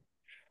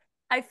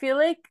 I feel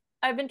like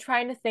I've been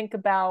trying to think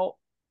about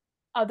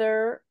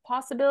other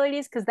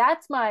possibilities because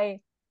that's my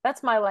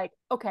like,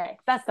 okay,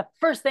 that's the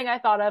first thing I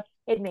thought of.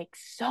 It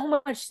makes so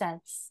much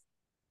sense.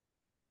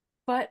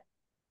 But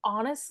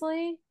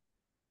honestly,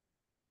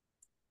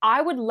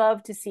 I would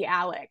love to see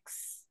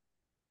Alex.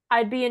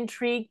 I'd be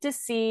intrigued to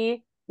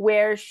see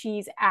where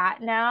she's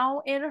at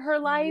now in her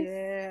life,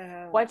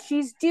 what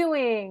she's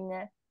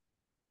doing,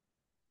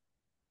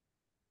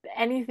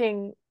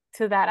 anything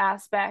to that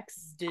aspect.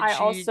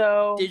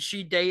 Did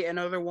she date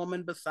another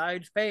woman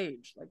besides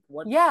Paige? Like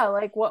what? Yeah,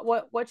 like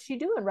what's she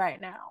doing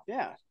right now?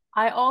 Yeah.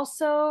 I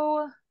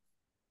also,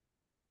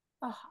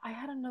 I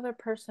had another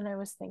person I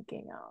was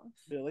thinking of.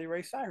 Billy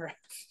Ray Cyrus.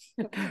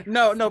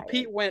 No,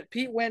 Pete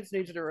Wentz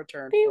needs to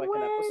return for like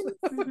an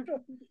episode.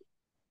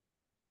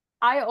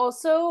 I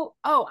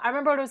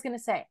remember what I was going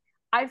to say.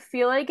 I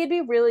feel like it'd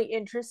be really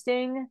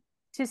interesting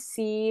to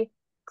see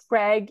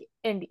Craig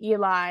and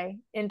Eli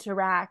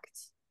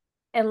interact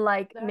and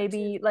like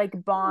maybe like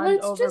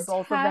bond over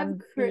both of them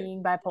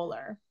being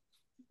bipolar.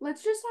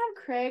 Let's just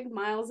have Craig,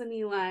 Miles, and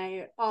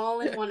Eli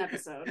all in one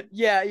episode.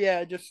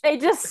 Yeah. They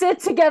just sit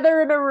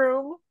together in a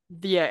room.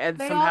 Yeah, and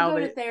they somehow all go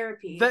to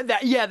therapy.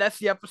 That's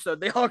the episode.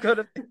 They all go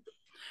to.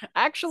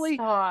 Actually,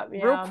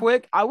 real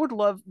quick, I would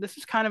love. This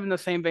is kind of in the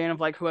same vein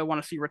of like who I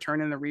want to see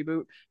return in the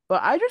reboot,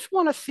 but I just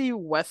want to see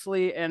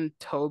Wesley and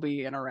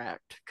Toby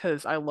interact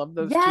because I love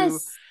those two.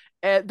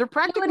 They're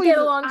practically would get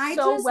along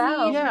so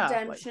well. Need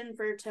redemption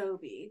for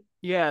Toby.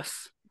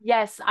 Yes,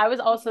 I was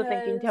also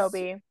thinking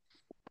Toby.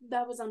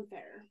 That was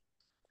unfair.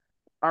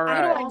 All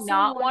right. I do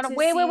not want to.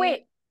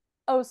 Wait.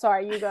 Oh,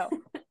 sorry. You go.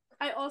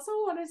 I also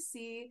want to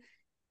see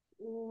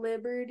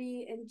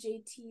Liberty and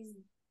JT's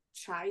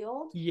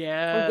child.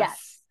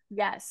 Yes.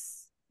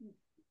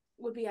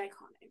 Would be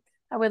iconic.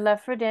 I would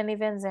love for Danny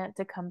Van Zant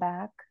to come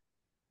back.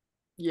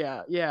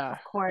 Yeah.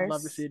 Of course. I'd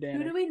love to see Danny.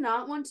 Who do we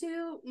not want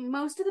to?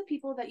 Most of the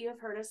people that you have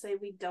heard us say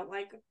we don't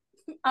like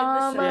in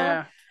the show.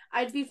 Yeah.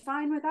 I'd be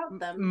fine without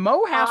them.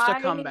 Mo has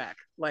to come back.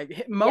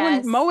 Like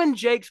Mo and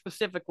Jake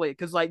specifically,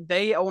 because like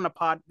they own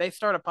they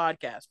start a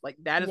podcast. Like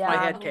that is my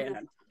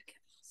headcanon.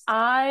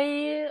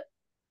 I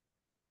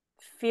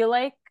feel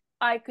like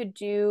I could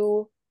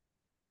do.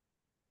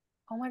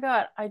 Oh my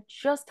god, I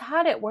just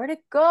had it. Where'd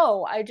it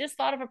go? I just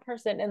thought of a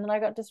person and then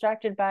I got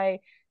distracted by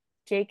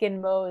Jake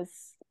and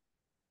Mo's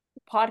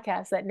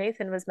podcast that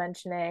Nathan was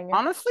mentioning.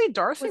 Honestly,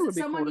 Darcy would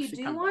be someone cool you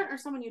do want or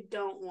someone you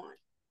don't want?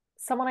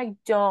 Someone I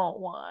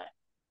don't want.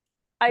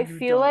 I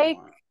feel like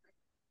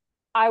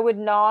I would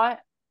not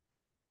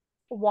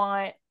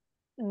want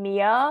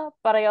Mia,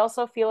 but I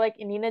also feel like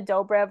Nina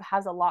Dobrev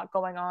has a lot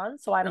going on,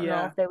 so I don't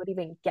know if they would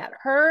even get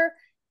her.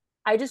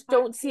 I just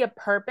don't see a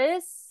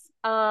purpose.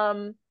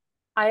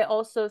 I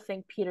also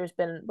think Peter's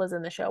was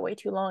in the show way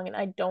too long, and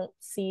I don't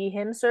see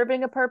him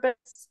serving a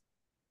purpose.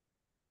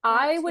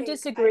 I would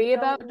disagree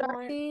about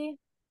Darcy.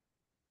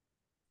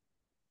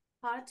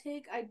 Hot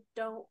take, I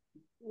don't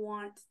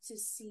want to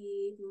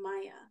see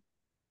Maya.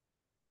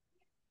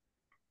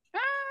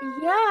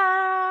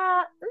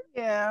 Yeah.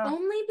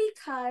 Only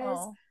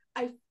because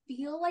I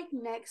feel like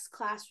Next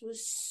Class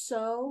was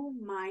so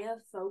Maya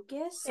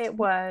focused. It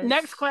was.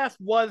 Next Class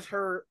was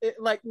her.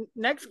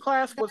 Next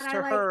Class was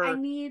to her. I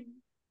need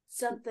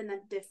something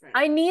different.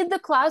 I need the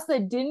class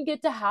that didn't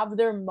get to have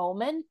their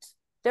moment,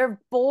 their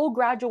full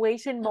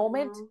graduation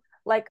moment,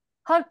 like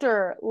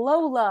Hunter,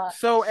 Lola.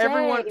 So Shay,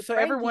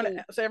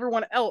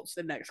 everyone else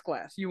in Next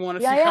Class, you want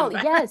to see come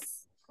back?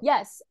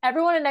 Yes,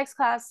 everyone in Next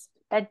Class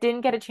that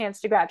didn't get a chance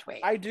to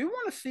graduate. I do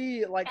want to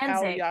see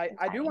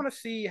I do want to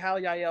see how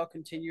Yael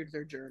continued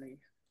their journey.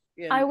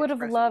 I would have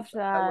loved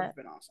that. That would have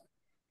been awesome.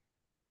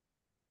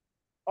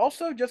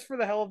 Also, just for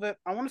the hell of it,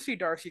 I want to see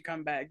Darcy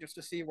come back just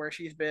to see where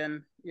she's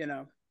been.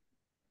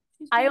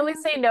 I only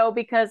say no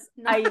because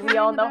we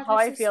all know how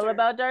I feel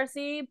about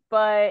Darcy,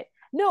 but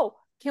no,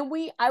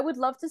 I would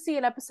love to see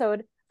an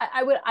episode.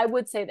 I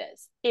would say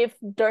this. If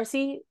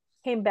Darcy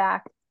came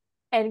back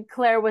and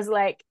Claire was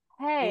like,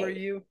 hey, who are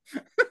you?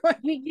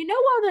 you know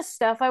all the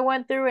stuff I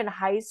went through in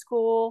high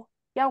school?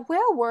 Yeah,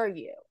 where were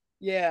you?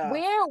 Yeah.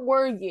 Where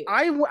were you?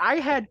 I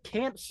had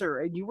cancer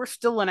and you were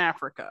still in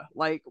Africa.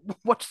 Like,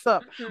 what's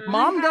up? Mm-hmm.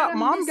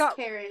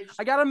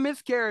 I got a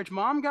miscarriage.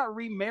 Mom got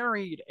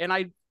remarried and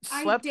I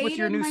slept with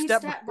your new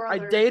stepbrother. I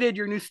dated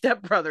your new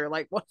stepbrother.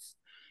 Like, what's...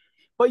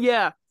 But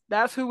yeah,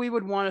 that's who we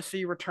would want to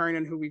see return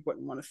and who we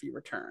wouldn't want to see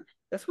return.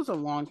 This was a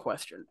long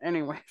question.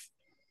 Anyways.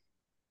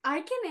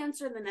 I can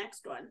answer the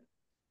next one.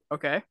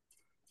 Okay.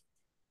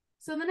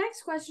 So the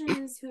next question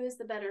is, who is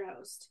the better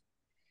host?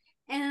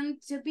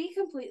 And to be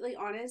completely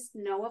honest,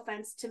 no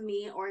offense to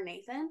me or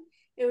Nathan,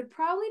 it would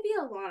probably be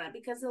Alana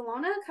because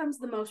Alana comes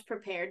the most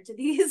prepared to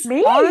these.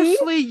 Me?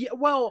 Honestly,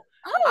 well,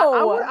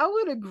 I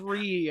would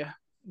agree.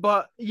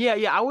 But yeah,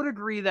 I would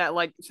agree that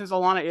like since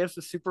Alana is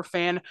a super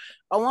fan,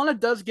 Alana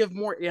does give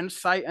more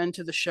insight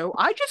into the show.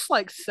 I just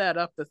like set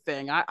up the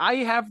thing. I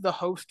have the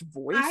host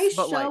voice. I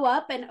show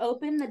up and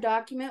open the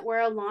document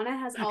where Alana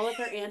has all of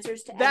her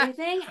answers to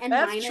everything, and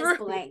mine is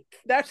blank.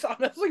 That's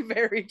honestly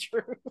very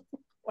true.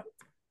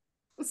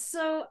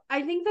 So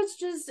I think that's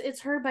just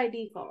it's her by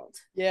default.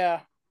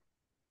 Yeah.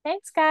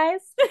 Thanks, guys.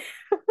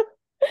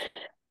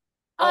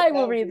 I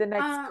will read the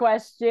next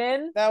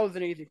question. That was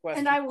an easy question.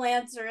 And I will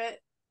answer it.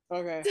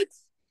 Okay.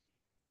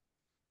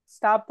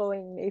 Stop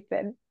bullying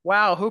Nathan.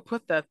 Wow, who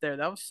put that there?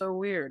 That was so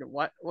weird.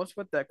 What's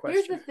with that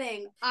question? Here's the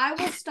thing. I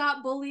will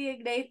stop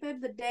bullying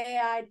Nathan the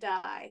day I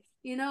die.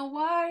 You know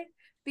why?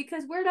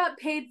 Because we're not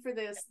paid for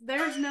this.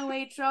 There's no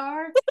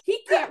HR. He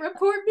can't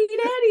report me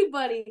to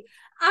anybody.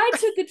 I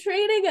took a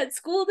training at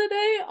school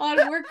today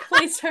on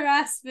workplace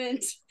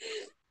harassment.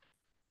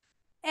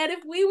 And if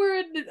we were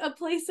in a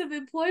place of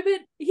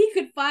employment, he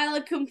could file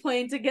a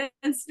complaint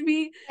against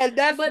me. And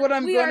that's what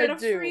I'm going to do. We are in a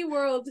free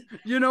world.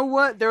 You know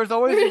what? There's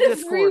always a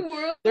Discord.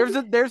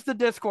 There's the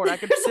Discord. I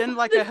could send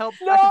like a help.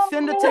 I could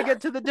send a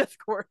ticket to the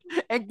Discord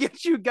and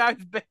get you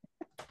guys back.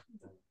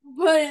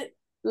 But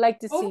like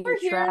to see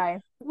you try.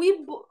 We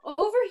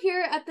over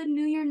here at the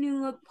New Year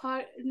New Look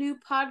new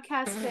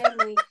podcast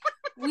family,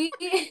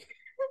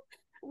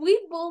 We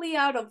bully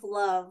out of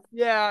love.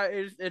 Yeah,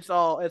 it's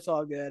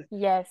all good.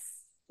 Yes.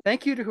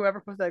 Thank you to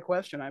whoever put that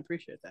question. I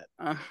appreciate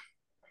that.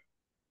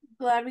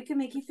 Glad we can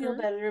make you feel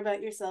better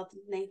about yourself,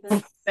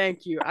 Nathan.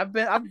 Thank you. I've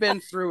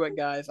been through it,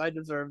 guys. I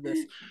deserve this.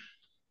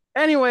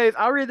 Anyways,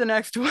 I'll read the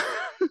next one.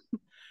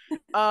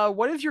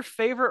 What is your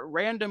favorite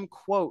random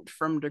quote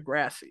from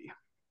Degrassi?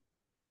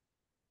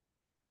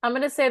 I'm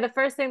gonna say the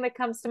first thing that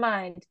comes to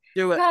mind.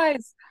 Do it.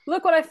 Guys,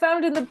 look what I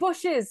found in the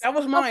bushes. That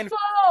was mine. A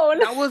phone.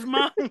 That was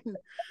mine.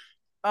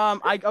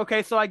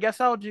 So I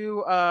guess I'll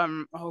do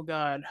oh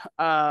god.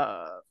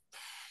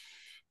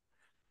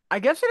 I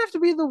guess it'd have to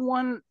be the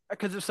one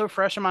because it's so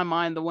fresh in my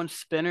mind, the one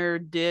Spinner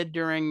did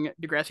during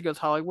Degrassi Goes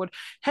Hollywood.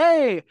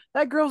 Hey,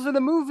 that girl's in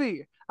the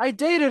movie. I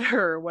dated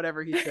her,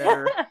 whatever he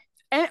said.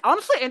 And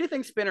honestly,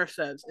 anything Spinner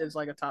says is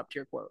like a top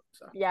tier quote.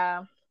 So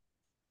yeah.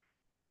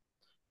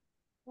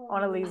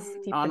 Annalise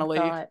deep in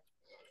thought.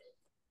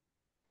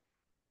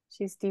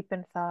 She's deep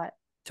in thought.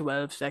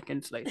 12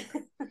 seconds later.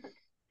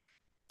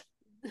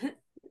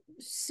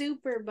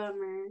 Super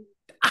bummer.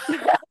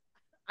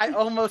 I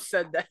almost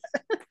said that.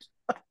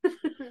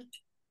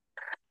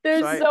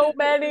 There's so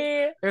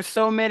many. There's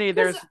so many.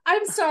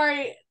 I'm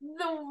sorry.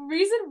 The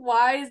reason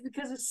why is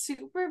because of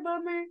Super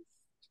Bummer.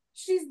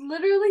 She's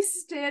literally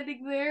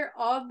standing there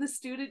on the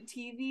student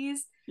TVs.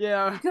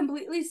 Yeah.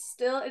 Completely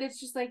still, and it's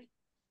just like,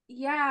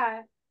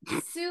 yeah,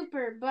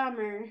 super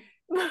bummer.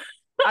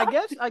 I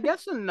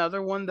guess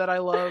another one that I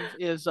love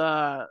is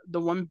the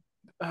one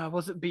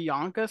was it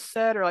Bianca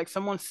said or like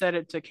someone said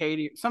it to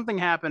Katie. Something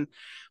happened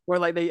where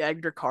like they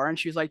egged her car and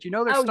she's like,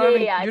 they're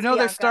starving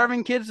they're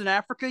starving kids in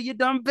Africa, you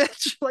dumb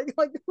bitch. like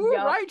who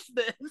writes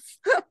this?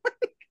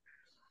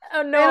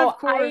 Oh no, of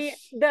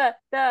course,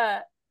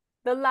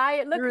 the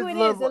liar, look who it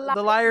is.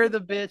 The liar,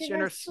 the bitch in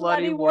her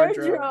slutty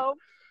wardrobe.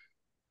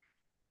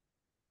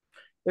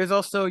 There's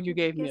also you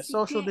gave me a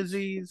social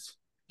disease.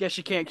 Guess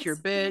you can't cure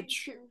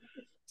bitch.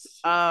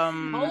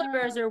 Polar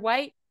bears are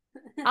white.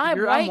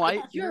 I'm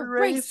white. You're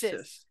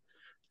racist.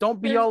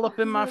 Don't be all up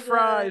in my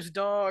fries,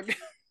 dog.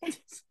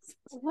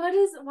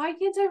 Why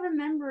can't I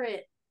remember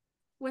it?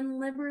 When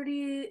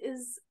Liberty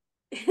is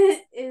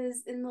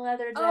in the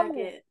leather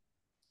jacket.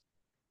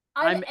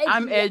 I'm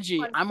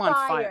edgy. I'm on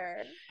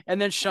fire. And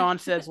then Sean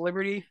says,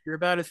 Liberty, you're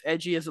about as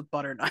edgy as a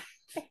butter knife.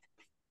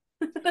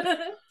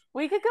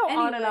 We could go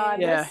on and on.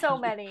 Yeah. There's so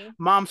many.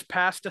 Mom's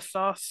pasta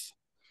sauce.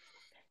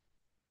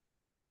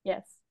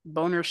 Yes.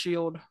 Boner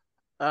shield.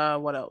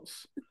 What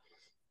else?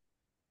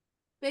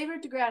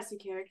 Favorite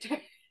Degrassi character?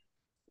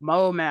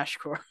 Mo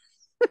Mashcore.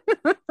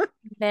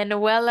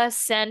 Manuela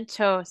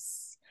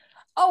Santos.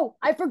 Oh,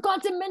 I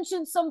forgot to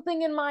mention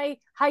something in my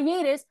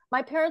hiatus.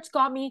 My parents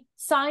got me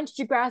signed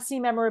Degrassi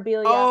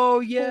memorabilia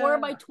for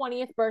my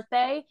 20th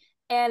birthday,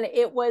 and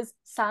it was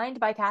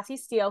signed by Cassie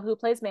Steele, who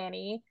plays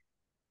Manny,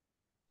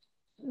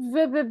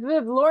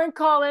 Lauren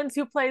Collins,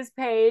 who plays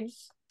Paige,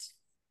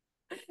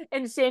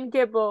 and Shane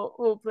Kibble,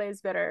 who plays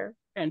Bitter.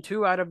 And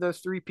 2 out of those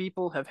 3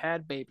 people have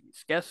had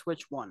babies. Guess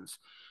which ones?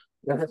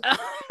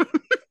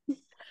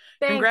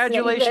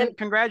 Thanks,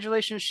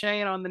 Congratulations,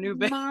 Shane, on the new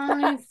baby.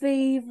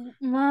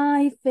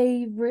 My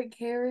favorite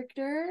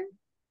character.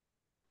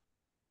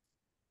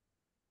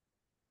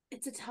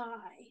 It's a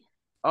tie.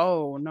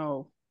 Oh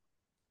no.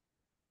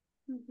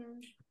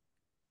 Mm-hmm.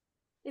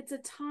 It's a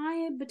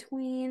tie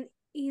between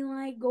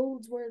Eli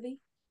Goldsworthy.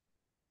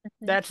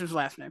 That's his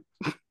last name.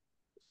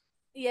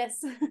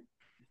 Yes.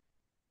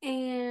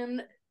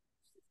 And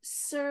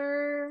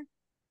Sir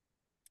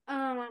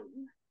oh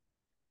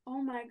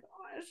my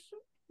gosh.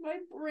 My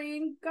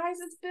brain. Guys,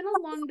 it's been a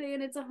long day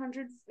and it's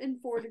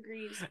 104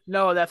 degrees.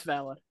 No, that's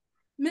valid.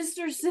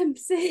 Mr.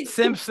 Simpson.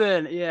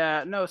 Simpson,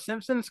 yeah. No,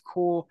 Simpson's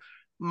cool.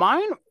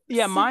 Mine.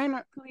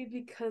 Simply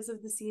because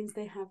of the scenes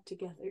they have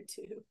together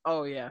too.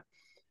 Oh yeah.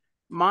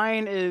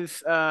 Mine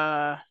is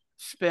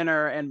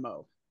Spinner and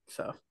Mo.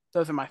 So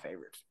those are my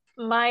favorites.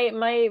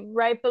 My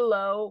right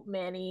below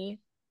Manny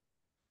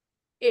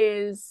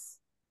is,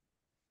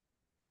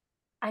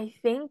 I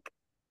think,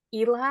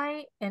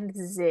 Eli and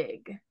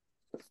Zig.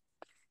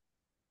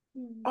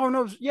 Oh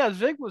no, yeah,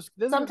 Zig was.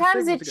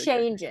 Sometimes it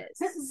changes.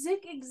 Zig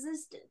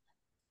existed.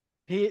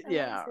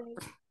 Yeah.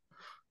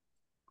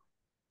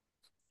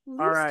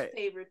 All right.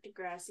 Favorite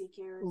Degrassi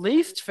character.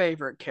 Least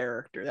favorite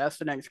character. That's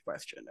the next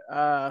question.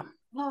 Oh,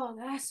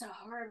 that's a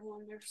hard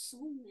one. There's so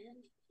many.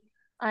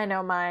 I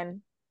know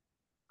mine.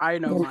 I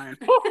know mine.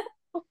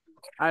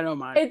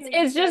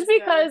 It's just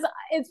because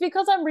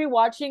I'm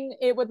rewatching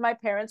it with my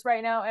parents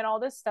right now, and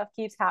all this stuff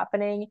keeps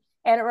happening,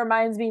 and it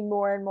reminds me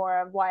more and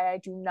more of why I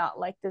do not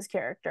like this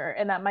character,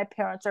 and that my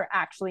parents are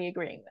actually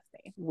agreeing with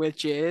me.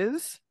 Which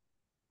is?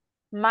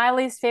 My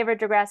least favorite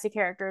Degrassi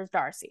character is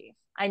Darcy.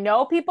 I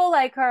know people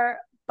like her,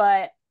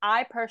 but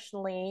I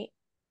personally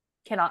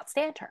cannot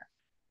stand her.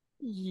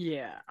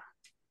 Yeah.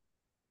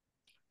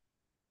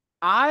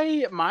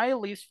 My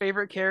least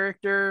favorite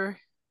character,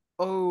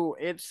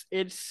 it's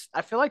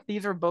I feel like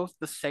these are both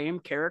the same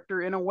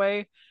character in a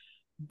way,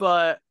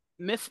 but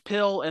Miss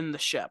Pill and the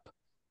Shep.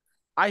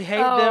 I hate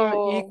them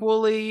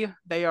equally.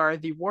 They are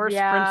the worst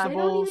principals. They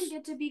don't even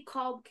get to be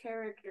called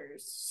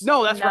characters. So.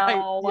 No, that's right.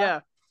 Yeah.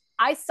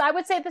 I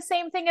would say the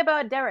same thing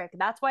about Derek.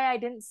 That's why I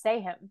didn't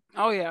say him.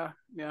 Oh, yeah.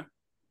 Yeah.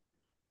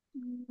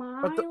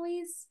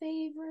 Miley's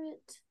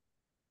favorite.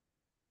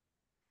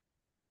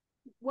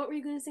 What were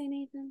you going to say,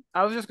 Nathan?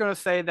 I was just going to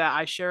say that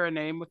I share a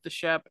name with the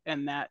Shep,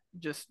 and that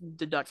just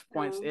deducts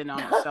points in on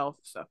itself.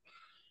 So,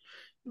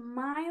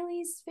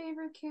 Miley's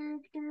favorite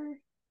character.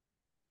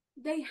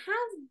 They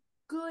have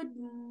good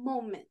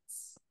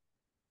moments,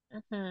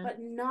 but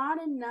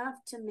not enough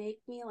to make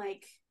me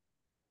like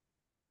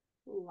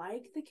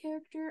the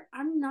character.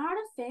 I'm not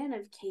a fan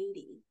of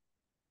Katie.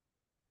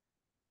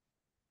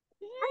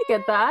 I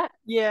get that.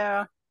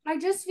 Yeah. I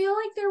just feel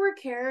like there were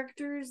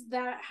characters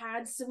that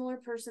had similar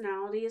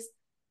personalities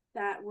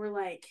that were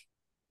like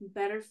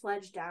better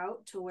fledged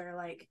out to where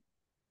like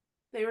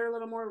they were a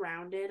little more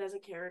rounded as a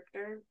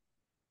character.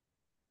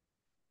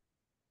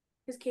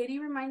 Because Katie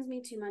reminds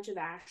me too much of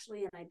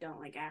Ashley, and I don't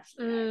like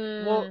Ashley.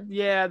 Well,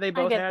 yeah, they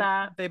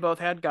both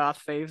had goth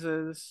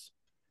phases.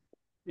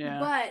 Yeah.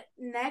 But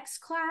next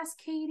class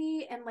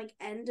Katie and like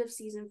end of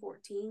season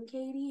 14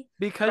 Katie.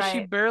 Because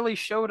she barely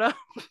showed up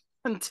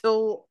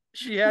until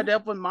she had to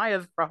help with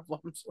Maya's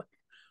problems.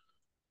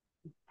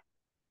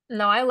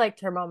 No, I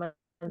liked her moments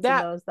in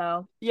those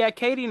though. Yeah,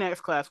 Katie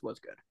next class was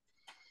good.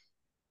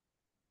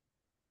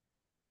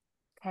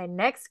 Okay,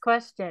 next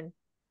question.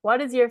 What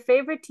is your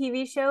favorite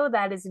TV show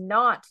that is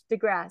not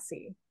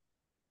Degrassi?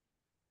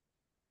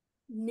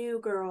 New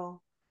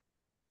Girl.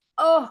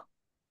 Oh,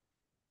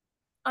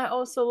 I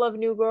also love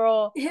New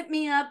Girl. Hit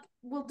me up.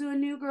 We'll do a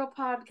New Girl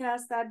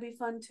podcast. That'd be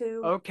fun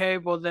too. Okay,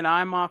 well then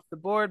I'm off the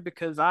board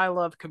because I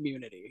love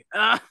Community.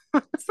 I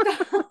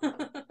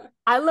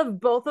love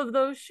both of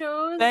those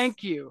shows.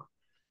 Thank you.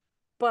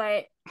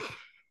 But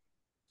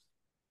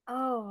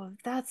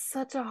that's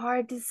such a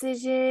hard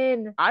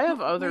decision. I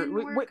have other.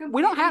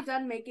 We don't have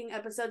done making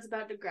episodes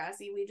about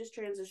Degrassi. We just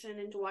transition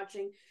into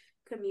watching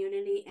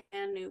Community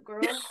and New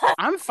Girl.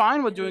 I'm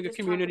fine with doing a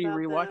Community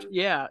rewatch. Them.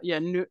 Yeah.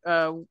 New.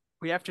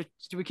 We have to.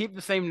 Do we keep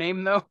the same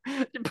name though?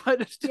 But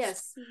it's just,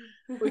 yes,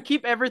 we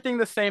keep everything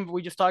the same, but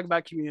we just talk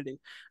about Community.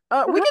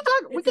 We can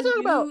talk. We can talk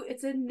about.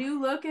 It's a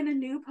new look and a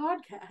new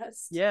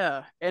podcast.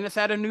 Yeah, and it's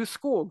at a new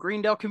school,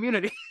 Greendale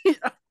Community.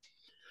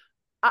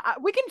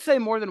 We can say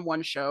more than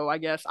one show, I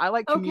guess. I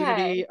like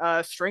Community.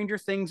 Stranger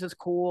Things is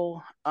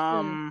cool.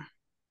 High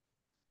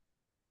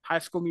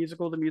School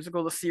Musical, the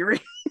musical, the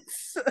series.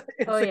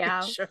 Oh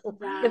yeah.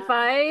 If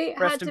I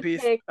had to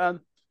pick, I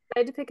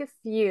had to pick a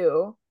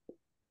few.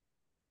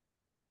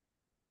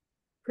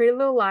 Pretty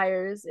Little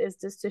Liars is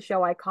just a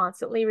show I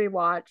constantly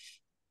rewatch.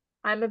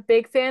 I'm a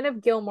big fan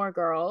of Gilmore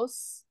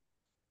Girls,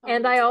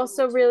 and I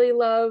also really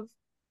love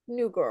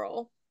New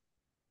Girl.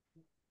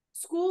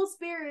 School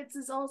Spirits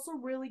is also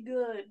really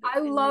good. I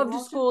loved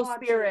School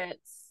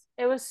Spirits.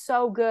 It was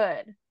so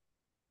good.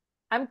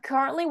 I'm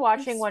currently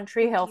watching One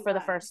Tree Hill for the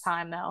first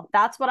time, though.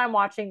 That's what I'm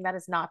watching that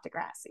is not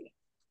Degrassi.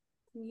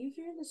 Can you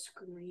hear the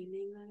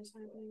screaming that is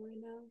happening right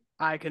now?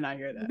 I cannot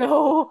hear that.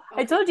 No.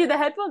 I told you the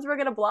headphones were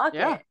going to block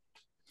it.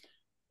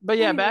 But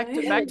yeah,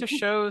 anyway. back to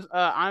shows.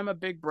 I'm a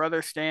Big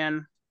Brother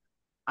stan.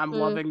 I'm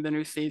loving the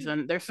new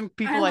season. There's some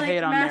people I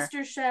hate on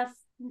Master Chef.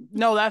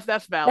 No,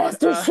 that's valid.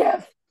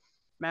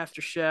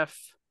 Master Chef.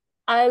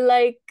 I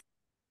like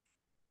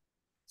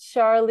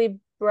Charlie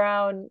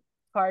Brown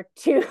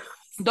cartoons.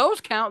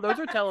 Those count. Those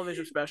are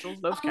television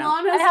specials. Those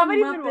count. I haven't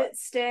even Muppet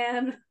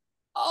stan.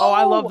 Oh,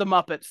 I love the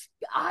Muppets.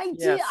 I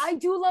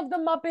do love the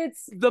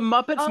Muppets. The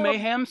Muppets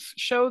Mayhem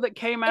show that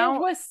came out.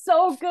 It was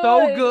so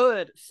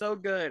good. So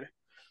good.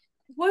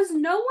 Was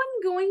no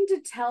one going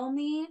to tell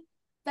me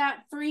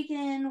that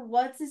freaking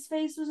what's his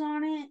face was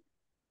on it?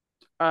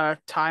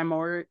 Ty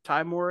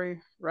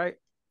Mori, right?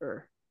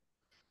 Or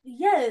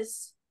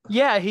yes.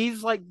 Yeah,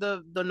 he's like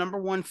the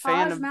number one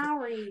fan Taj of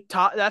Mowry.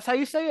 That's how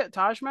you say it,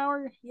 Taj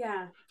Mowry?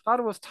 Yeah. I thought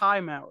it was Ty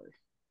Mowry.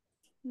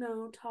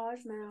 No,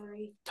 Taj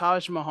Mowry.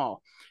 Taj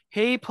Mahal.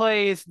 He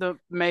plays the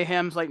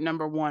Mayhem's like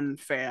number one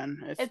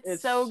fan.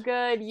 It's so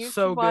good. You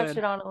should watch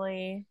it,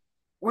 Honestly.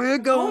 We're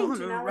going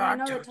to rock.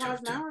 I know that Taj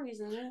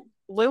Mowry's in it.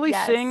 Lily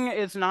Singh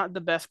is not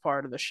the best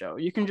part of the show.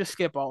 You can just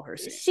skip all her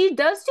scenes. She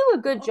does do a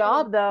good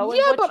job though.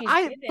 Yeah, but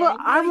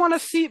I want to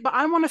see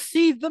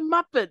the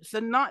Muppets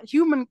and not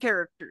human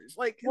characters.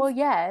 Like, well,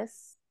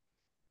 yes.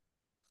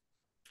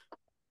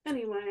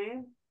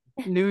 Anyway,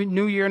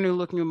 new year, new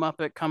look, new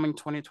Muppet coming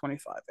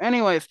 2025.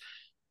 Anyways,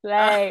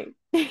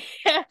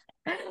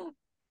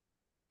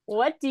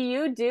 what do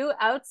you do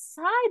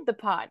outside the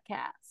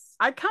podcast?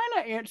 I kind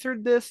of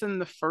answered this in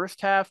the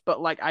first half, but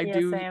like I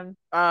do. Same.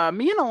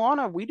 Me and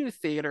Alana, we do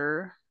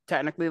theater.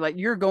 Technically, like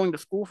you're going to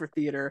school for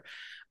theater.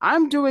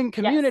 I'm doing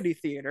community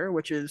theater,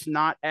 which is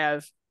not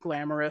as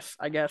glamorous,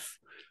 I guess.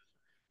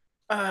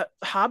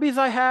 Hobbies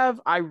I have,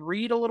 I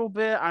read a little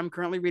bit. I'm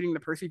currently reading the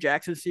Percy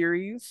Jackson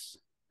series.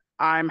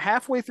 I'm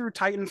halfway through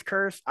Titan's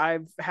Curse. I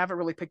haven't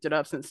really picked it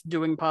up since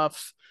doing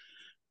puffs.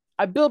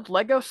 I build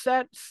Lego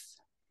sets.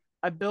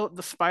 I built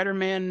the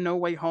Spider-Man No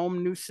Way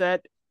Home new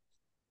set.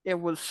 It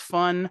was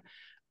fun.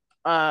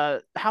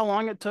 how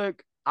long it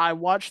took. I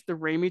watched the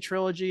Raimi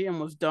trilogy and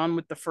was done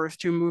with the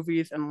first two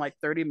movies in like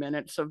 30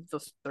 minutes of the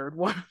third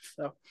one.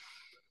 So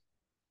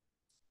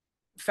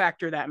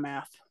factor that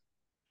math.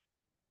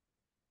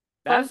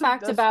 That's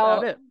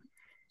about it.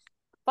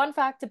 Fun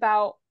fact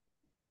about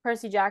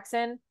Percy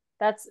Jackson.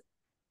 That's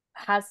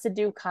has to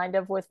do kind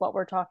of with what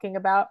we're talking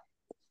about.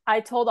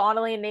 I told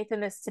Annalie and Nathan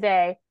this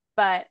today,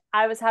 but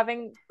I was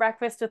having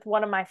breakfast with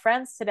one of my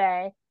friends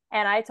today,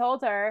 and I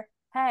told her,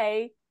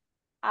 "Hey,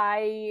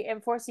 I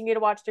am forcing you to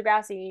watch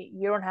Degrassi.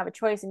 You don't have a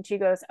choice." And she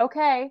goes,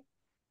 "Okay,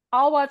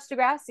 I'll watch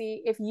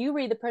Degrassi if you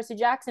read the Percy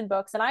Jackson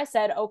books." And I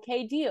said,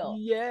 "Okay, deal."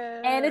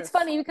 Yeah. And it's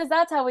funny because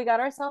that's how we got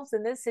ourselves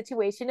in this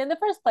situation in the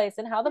first place,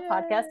 and how the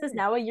podcast is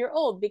now a year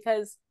old,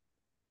 because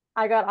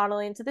I got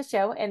Annalie into the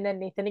show, and then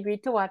Nathan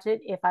agreed to watch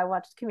it if I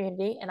watched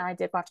Community, and I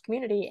did watch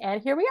Community,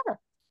 and here we are.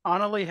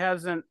 Annalie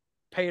hasn't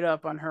paid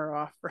up on her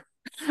offer.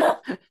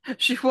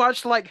 She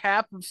watched like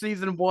half of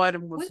season 1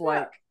 and was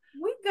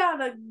we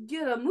gotta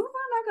get a move on.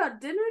 I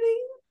got dinner to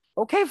eat.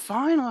 Okay,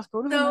 fine. Let's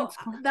go to the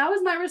next one. That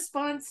was my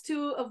response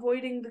to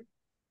avoiding the.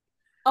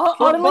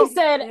 Annalie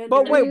said,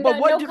 but wait, but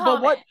what?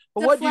 No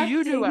what do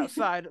you do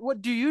outside?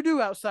 What do you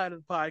do outside of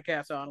the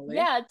podcast, Annalie?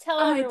 Yeah, tell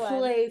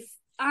everyone.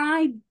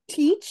 I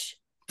teach.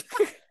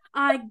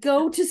 I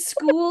go to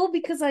school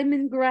because I'm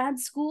in grad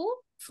school.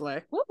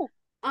 Slay. Woo.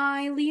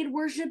 I lead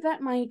worship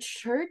at my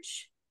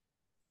church.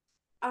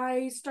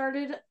 I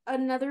started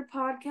another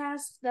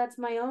podcast that's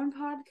my own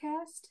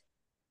podcast.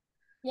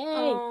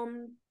 Yay.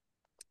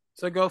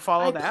 So go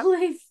follow that.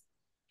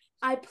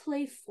 I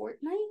play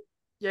Fortnite.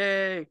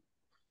 Yay.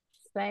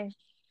 Slay.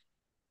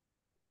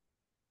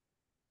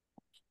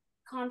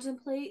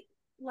 Contemplate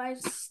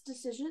life's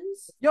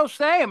decisions. Yo,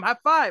 same. High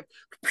five.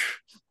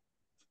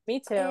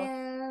 Me too.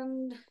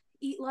 And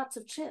eat lots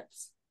of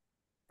chips.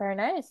 Very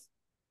nice.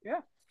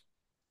 Yeah.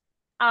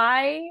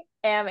 I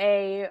am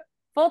a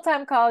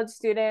full-time college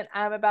student.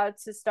 I'm about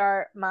to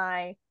start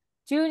my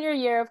junior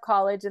year of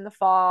college in the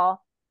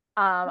fall.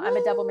 I'm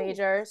a double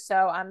major, so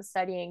I'm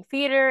studying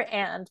theater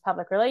and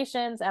public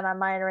relations, and I'm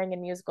minoring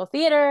in musical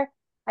theater.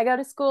 I go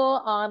to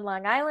school on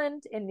Long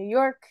Island in New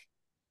York,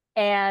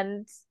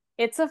 and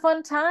it's a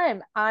fun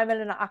time. I'm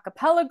in an a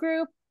cappella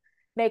group,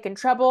 making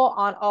trouble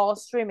on all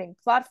streaming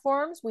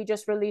platforms. We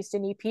just released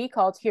an EP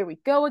called Here We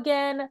Go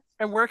Again.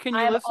 And where can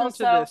you listen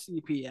to this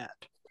EP at?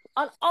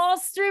 On all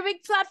streaming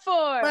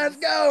platforms. Let's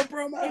go,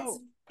 promo.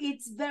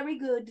 It's very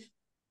good.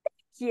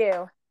 Thank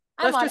you.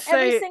 I'm on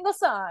every single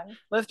song.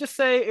 Let's just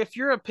say, if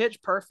you're a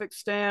Pitch Perfect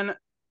stan,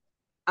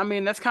 I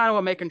mean, that's kind of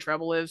what Making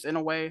Trouble is in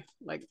a way.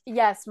 Like,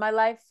 yes, my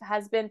life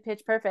has been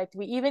pitch perfect.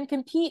 We even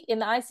compete in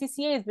the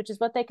ICCAs, which is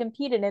what they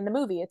competed in the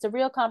movie. It's a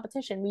real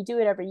competition. We do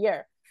it every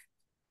year.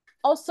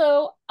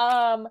 Also,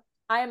 I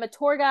am a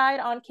tour guide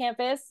on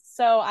campus,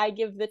 so I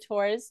give the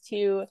tours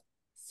to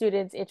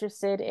students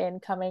interested in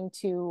coming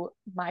to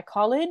my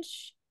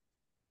college.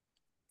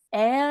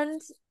 And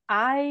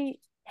I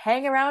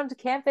hang around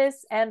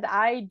campus and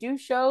I do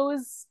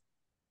shows.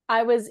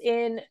 I was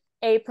in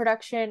a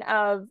production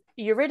of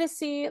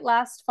Eurydice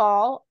last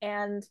fall,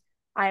 and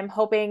I'm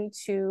hoping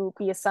to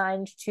be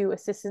assigned to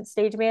assistant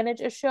stage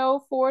manage a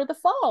show for the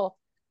fall.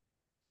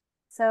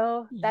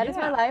 So that is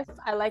my life.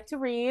 I like to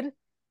read.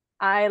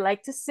 I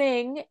like to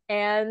sing,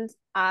 and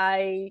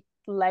I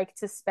like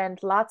to spend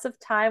lots of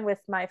time with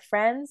my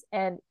friends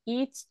and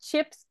eat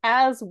chips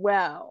as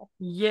well.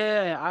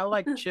 Yeah, I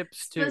like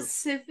chips too.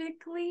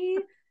 Specifically,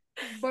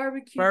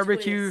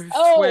 barbecue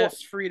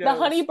twist Fritos. The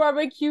honey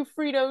barbecue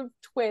Frito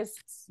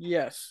twists.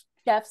 Yes.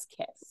 Chef's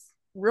kiss.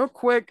 Real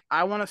quick,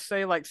 I want to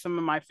say like some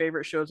of my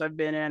favorite shows I've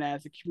been in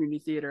as a community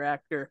theater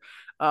actor.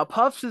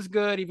 Puffs is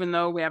good, even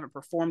though we haven't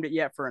performed it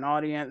yet for an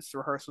audience. The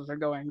rehearsals are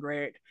going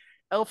great.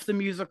 Elf the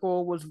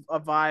Musical was a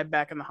vibe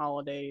back in the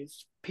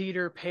holidays.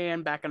 Peter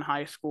Pan back in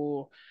high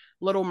school.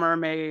 Little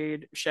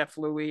Mermaid, Chef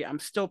Louis. I'm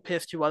still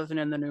pissed he wasn't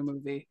in the new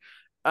movie.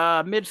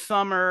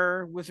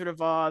 Midsummer, Wizard of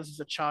Oz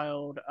as a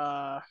child.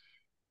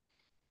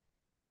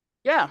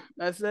 Yeah,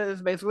 that's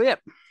basically it.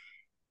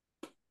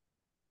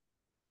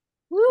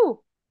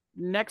 Woo!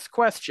 Next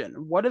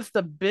question. What is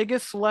the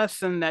biggest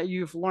lesson that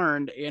you've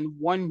learned in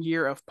 1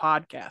 year of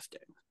podcasting?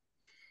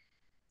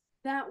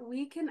 That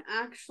we can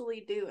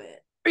actually do it.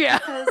 Yeah.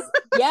 Because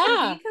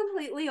to be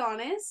completely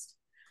honest,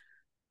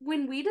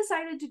 when we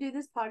decided to do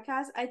this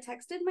podcast, I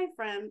texted my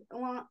friend,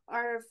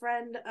 our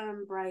friend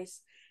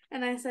Bryce,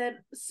 and I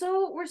said,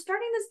 "So we're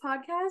starting this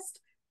podcast.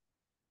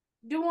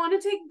 Do you want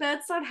to take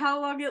bets on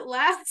how long it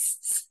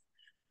lasts?"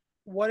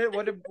 What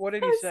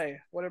did he say?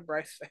 What did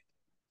Bryce say?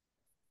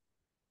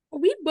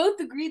 We both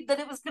agreed that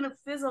it was gonna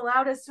fizzle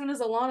out as soon as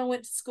Alana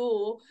went to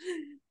school.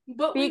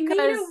 But we made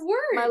it work.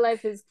 My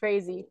life is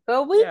crazy.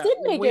 But we did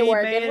make it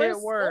work, and we're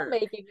still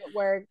making it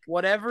work.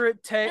 Whatever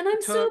it takes. And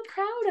I'm so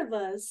proud of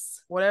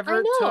us.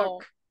 Whatever it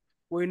took,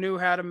 we knew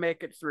how to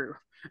make it through.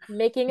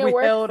 Making it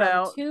work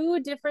from 2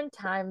 different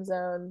time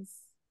zones.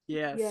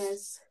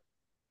 Yes.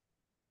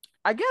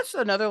 I guess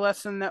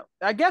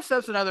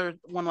that's another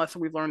one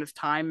lesson we've learned is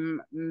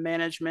time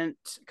management,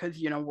 because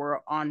we're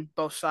on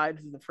both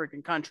sides of the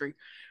freaking country.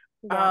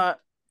 Yeah.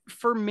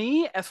 for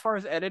me, as far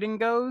as editing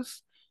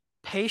goes,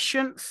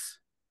 patience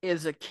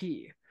is a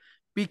key,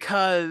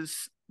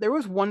 because there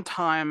was one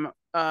time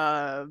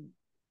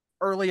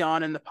early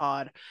on in the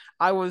pod,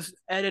 I was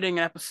editing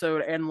an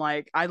episode and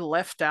like I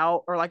left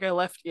out, or like I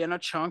left in a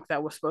chunk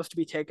that was supposed to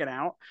be taken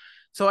out.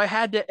 So I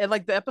had to, and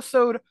like the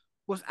episode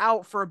was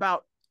out for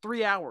about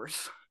 3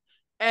 hours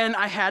and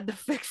I had to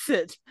fix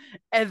it.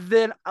 And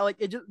then I like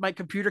it just, my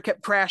computer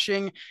kept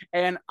crashing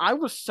and I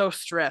was so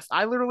stressed.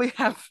 I literally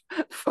have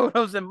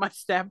photos in my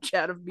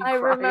Snapchat of me I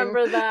crying.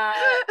 remember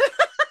that.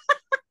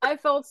 I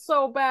felt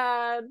so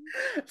bad.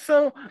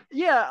 So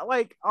yeah,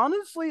 like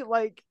honestly,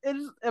 like it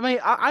is. I mean,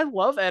 I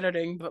love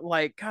editing, but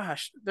like,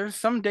 gosh, there's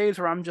some days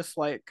where I'm just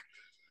like,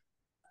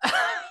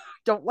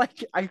 don't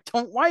like it. I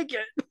don't like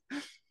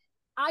it.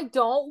 I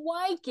don't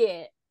like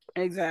it.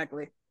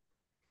 Exactly.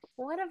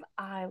 What have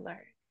I learned?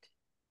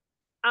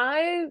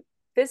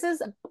 This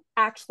is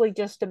actually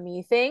just a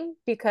me thing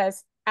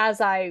because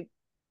as I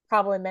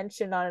probably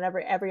mentioned on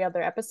every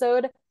other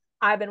episode,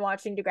 I've been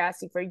watching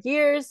Degrassi for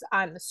years.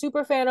 I'm a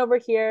super fan over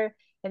here.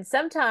 And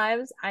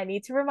sometimes I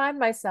need to remind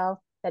myself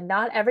that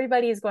not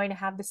everybody is going to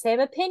have the same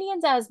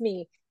opinions as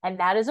me. And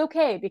that is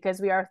okay because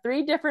we are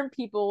three different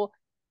people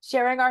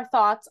sharing our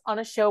thoughts on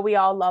a show we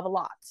all love a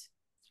lot.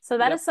 So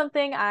that is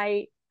something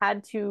I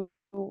had to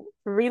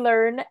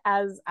relearn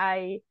as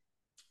I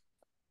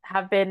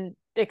have been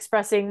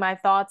expressing my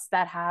thoughts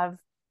that have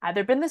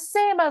either been the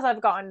same as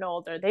I've gotten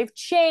older. They've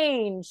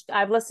changed.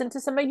 I've listened to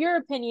some of your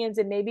opinions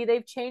and maybe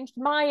they've changed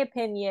my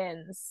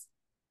opinions.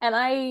 And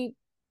I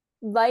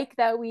like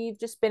that we've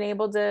just been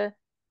able to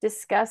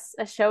discuss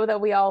a show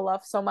that we all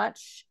love so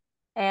much.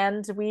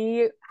 And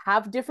we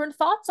have different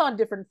thoughts on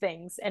different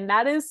things. And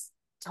that is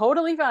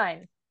totally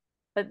fine.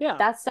 But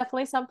that's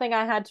definitely something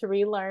I had to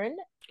relearn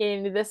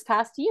in this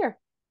past year.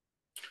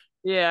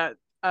 Yeah.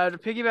 To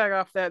piggyback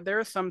off that, there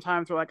are some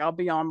times where like I'll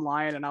be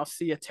online and I'll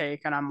see a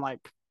take and I'm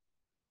like,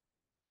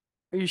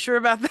 are you sure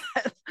about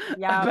that?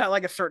 Yeah. About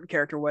like a certain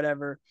character,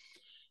 whatever.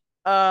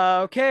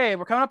 Okay,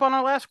 we're coming up on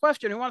our last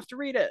question. Who wants to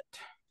read it?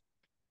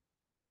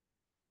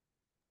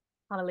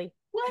 Annalie.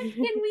 What can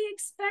we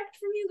expect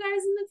from you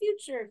guys in the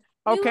future?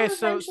 We Okay, will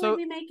eventually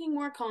be making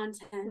more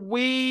content.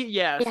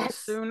 Yes, as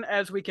soon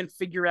as we can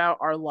figure out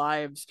our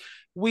lives,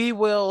 we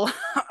will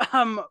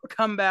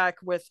come back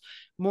with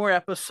more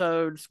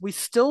episodes. We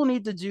still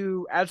need to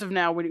do, as of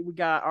now, we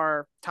got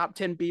our top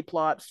 10 B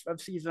plots of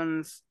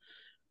seasons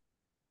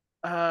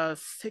 6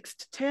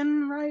 to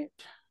 10, right?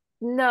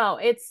 No,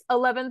 it's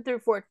 11 through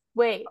 4.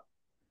 Wait.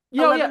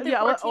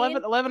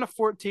 11 to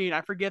 14.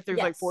 I forget there's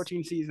like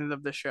 14 seasons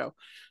of the show.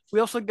 We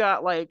also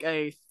got like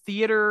a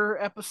theater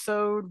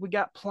episode we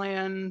got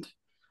planned.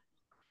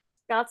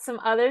 Got some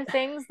other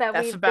things that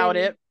That's we've about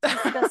been it.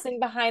 discussing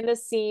behind the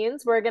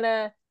scenes. We're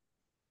gonna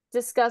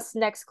discuss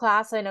next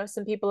class. I know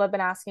some people have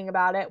been asking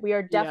about it. We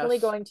are definitely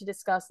going to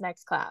discuss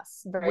next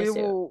class very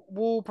soon.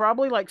 We'll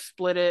probably like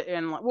split it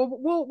and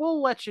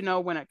we'll let you know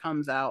when it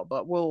comes out,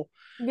 but we'll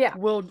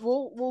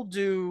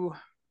do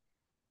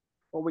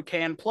what we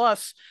can.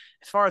 Plus,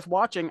 as far as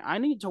watching, I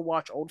need to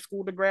watch Old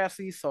School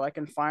Degrassi so I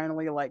can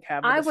finally like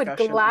have a discussion.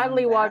 I would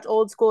gladly watch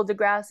Old School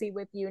Degrassi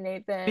with you,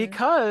 Nathan.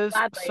 Because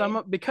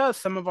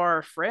some of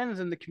our friends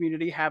in the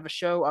community have a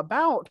show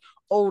about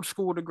Old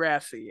School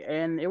Degrassi,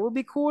 and it would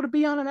be cool to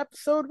be on an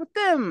episode with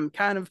them,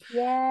 kind of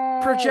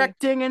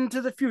projecting into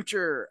the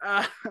future.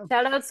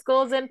 Shout out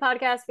Schools In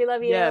Podcast. We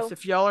love you. Yes,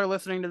 if y'all are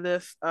listening to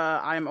this,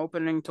 I am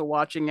opening to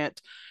watching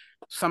it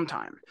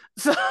sometime.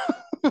 So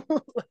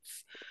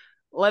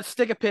let's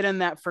stick a pin in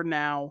that for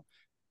now.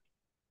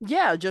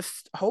 Yeah,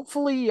 just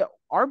hopefully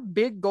our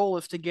big goal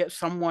is to get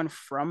someone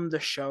from the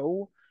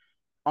show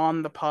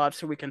on the pod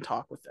so we can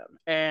talk with them.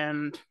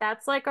 And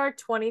that's like our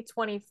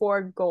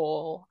 2024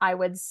 goal, I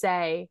would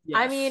say. Yes.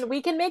 I mean,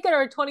 we can make it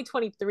our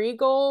 2023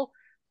 goal,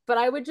 but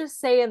I would just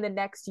say in the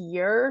next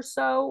year or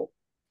so,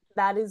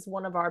 that is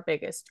one of our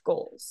biggest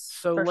goals.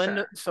 So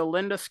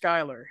Linda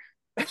Schuyler.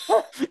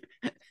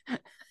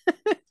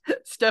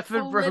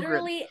 Stefan Brogren.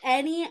 Literally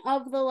any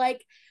of the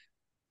like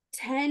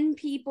 10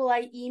 people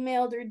I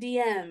emailed or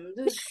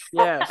DM'd.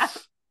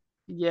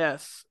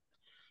 Yes.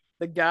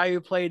 The guy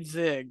who played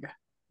Zig.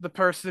 The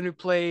person who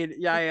played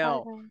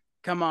Yael. Ricardo.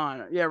 Come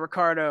on. Yeah,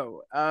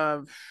 Ricardo.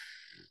 Hell,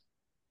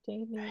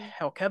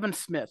 Kevin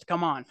Smith.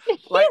 Come on.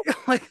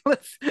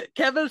 Let's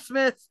Kevin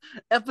Smith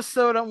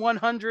episode on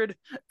 100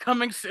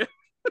 coming soon.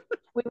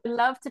 We would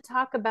love to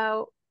talk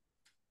about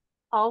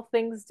all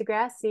things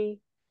Degrassi.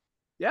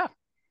 Yeah.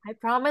 I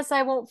promise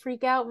I won't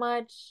freak out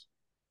much.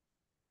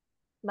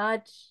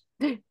 That's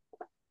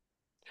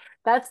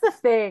the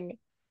thing.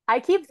 I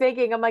keep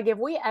thinking, I'm like, if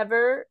we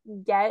ever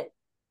get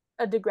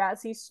a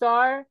Degrassi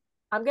star,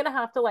 I'm gonna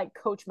have to like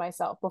coach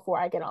myself before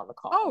I get on the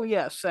call. Oh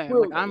yeah, same.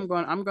 Like I'm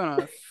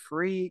gonna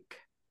freak.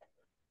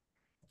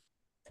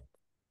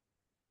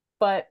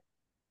 But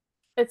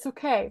it's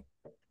okay.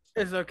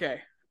 It's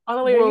okay.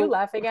 Annalie, are you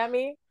laughing at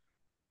me?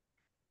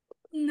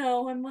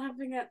 No, I'm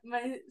laughing at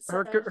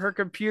myself. Her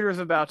computer's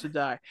about to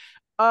die.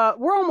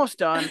 We're almost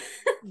done.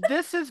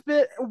 This has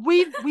been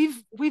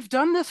we've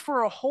done this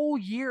for a whole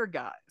year,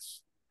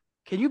 guys.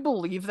 Can you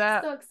believe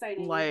that? So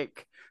exciting.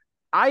 Like,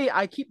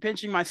 I keep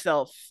pinching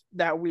myself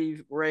that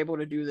we were able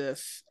to do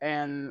this,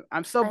 and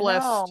I'm so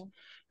blessed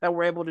that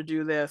we're able to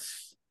do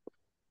this,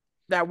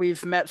 that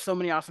we've met so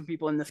many awesome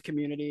people in this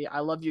community. I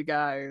love you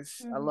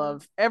guys. I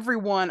love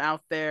everyone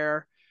out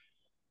there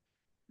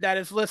that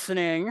is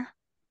listening.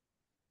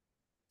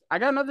 I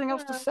got nothing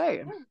else to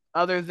say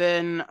other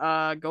than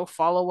go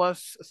follow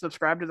us,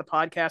 subscribe to the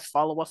podcast,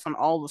 follow us on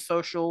all the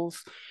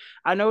socials.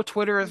 I know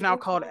Twitter is now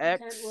called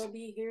X. Will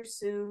be here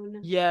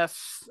soon.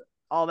 Yes,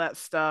 all that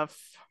stuff.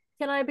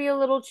 Can I be a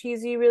little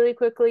cheesy really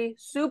quickly?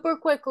 Super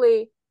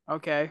quickly.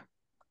 Okay.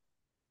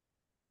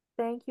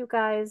 Thank you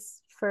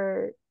guys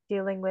for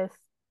dealing with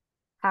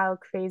how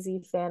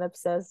crazy fan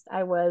obsessed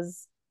I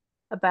was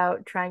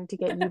about trying to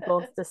get you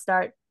both to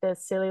start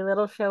this silly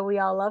little show we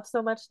all love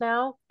so much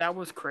now. That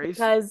was crazy.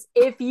 Because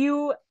if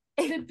you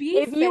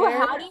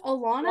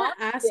Alana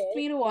asked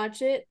me to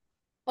watch it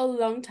a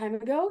long time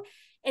ago,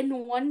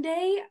 and one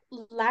day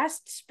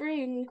last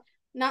spring,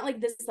 not like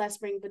this last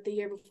spring, but the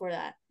year before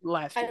that,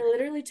 I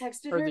literally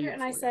texted her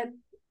and I said,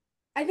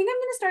 I think I'm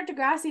gonna start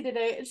Degrassi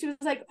today, and she was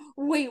like,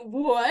 "Wait,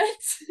 what?"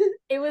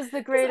 It was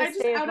the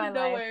greatest day of my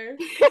nowhere.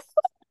 life.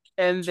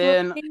 And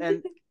then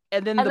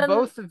the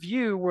both of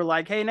you were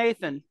like, "Hey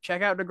Nathan,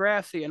 check out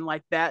Degrassi," and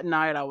like that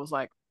night I was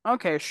like,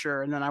 "Okay,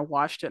 sure." And then I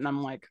watched it, and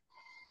I'm like,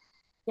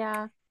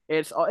 "Yeah."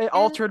 It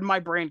altered my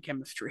brain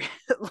chemistry.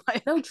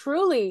 Like, no,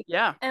 truly.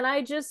 Yeah. And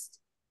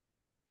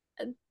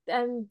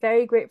I'm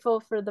very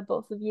grateful for the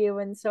both of you,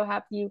 and so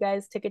happy you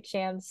guys took a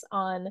chance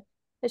on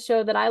a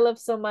show that I love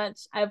so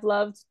much. I've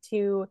loved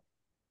to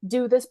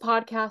do this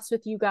podcast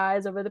with you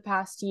guys over the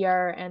past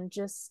year and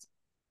just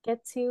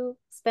get to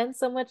spend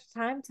so much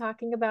time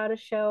talking about a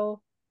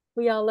show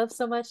we all love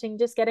so much, and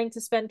just getting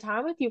to spend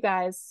time with you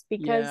guys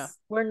because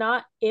we're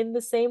not in the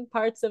same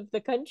parts of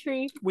the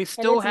country. We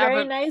still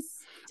haven't. Very nice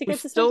to get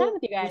to spend time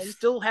with you guys. We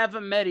still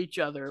haven't met each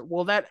other.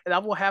 Well, that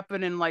will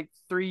happen in like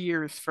 3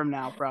 years from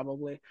now,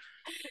 probably.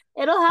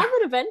 It'll happen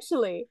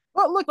eventually.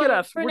 Well, look at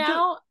us. For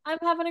now, I'm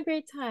having a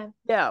great time.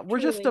 Yeah, we're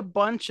just a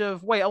bunch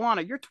of. Wait,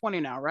 Alana, you're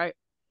 20 now, right?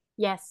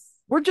 Yes.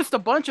 We're just a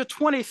bunch of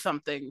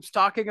 20-somethings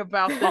talking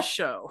about this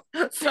show.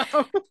 So.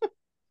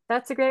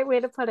 That's a great way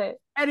to put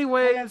it.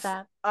 Anyways,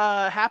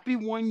 happy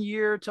 1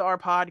 year to our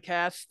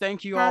podcast.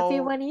 Thank you all. Happy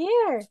 1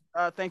 year.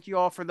 Thank you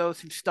all for those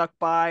who stuck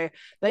by.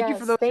 Thank you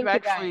for those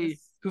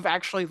who've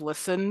actually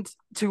listened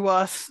to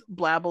us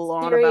blabble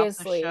on about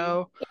the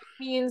show. It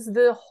means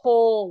the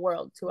whole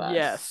world to us.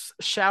 Yes.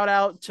 Shout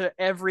out to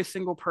every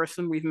single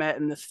person we've met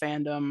in this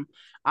fandom.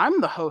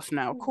 I'm the host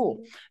now.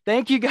 Cool.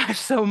 Thank you guys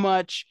so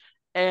much.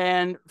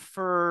 And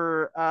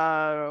for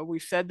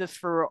we've said this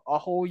for a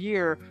whole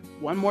year,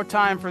 one more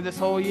time for this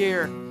whole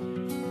year,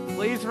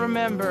 please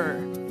remember,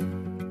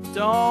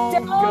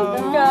 don't go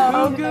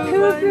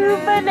cuckoo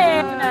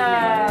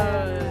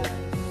bananas.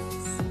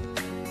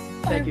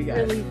 Thank you guys.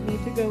 I really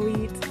need to go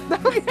eat.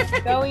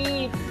 Okay. Go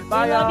eat.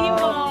 Bye, we love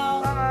you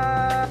all.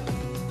 Bye.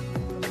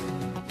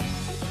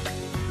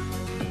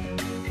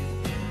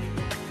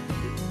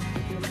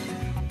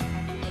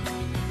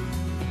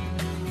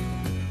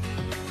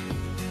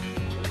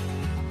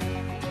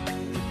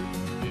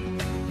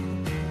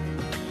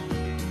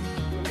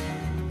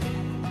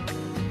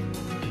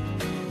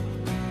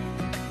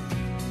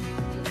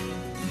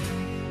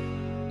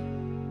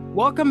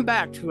 Welcome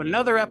back to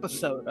another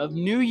episode of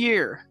New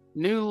Year,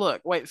 New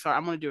Look. Wait, sorry,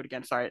 I'm going to do it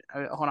again. Sorry,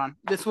 hold on.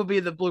 This will be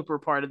the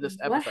blooper part of this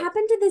episode. What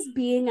happened to this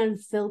being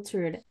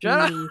unfiltered?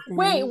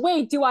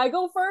 Wait, do I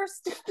go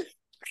first?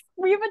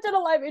 We haven't done a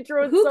live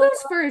intro. Who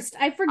goes first?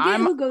 I forget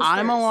who goes first.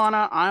 I'm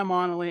Alana, I'm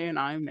Annalie, and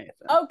I'm Nathan.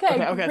 Okay.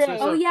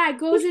 So, it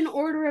goes in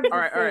order of all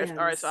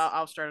right, so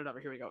I'll start it over.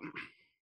 Here we go.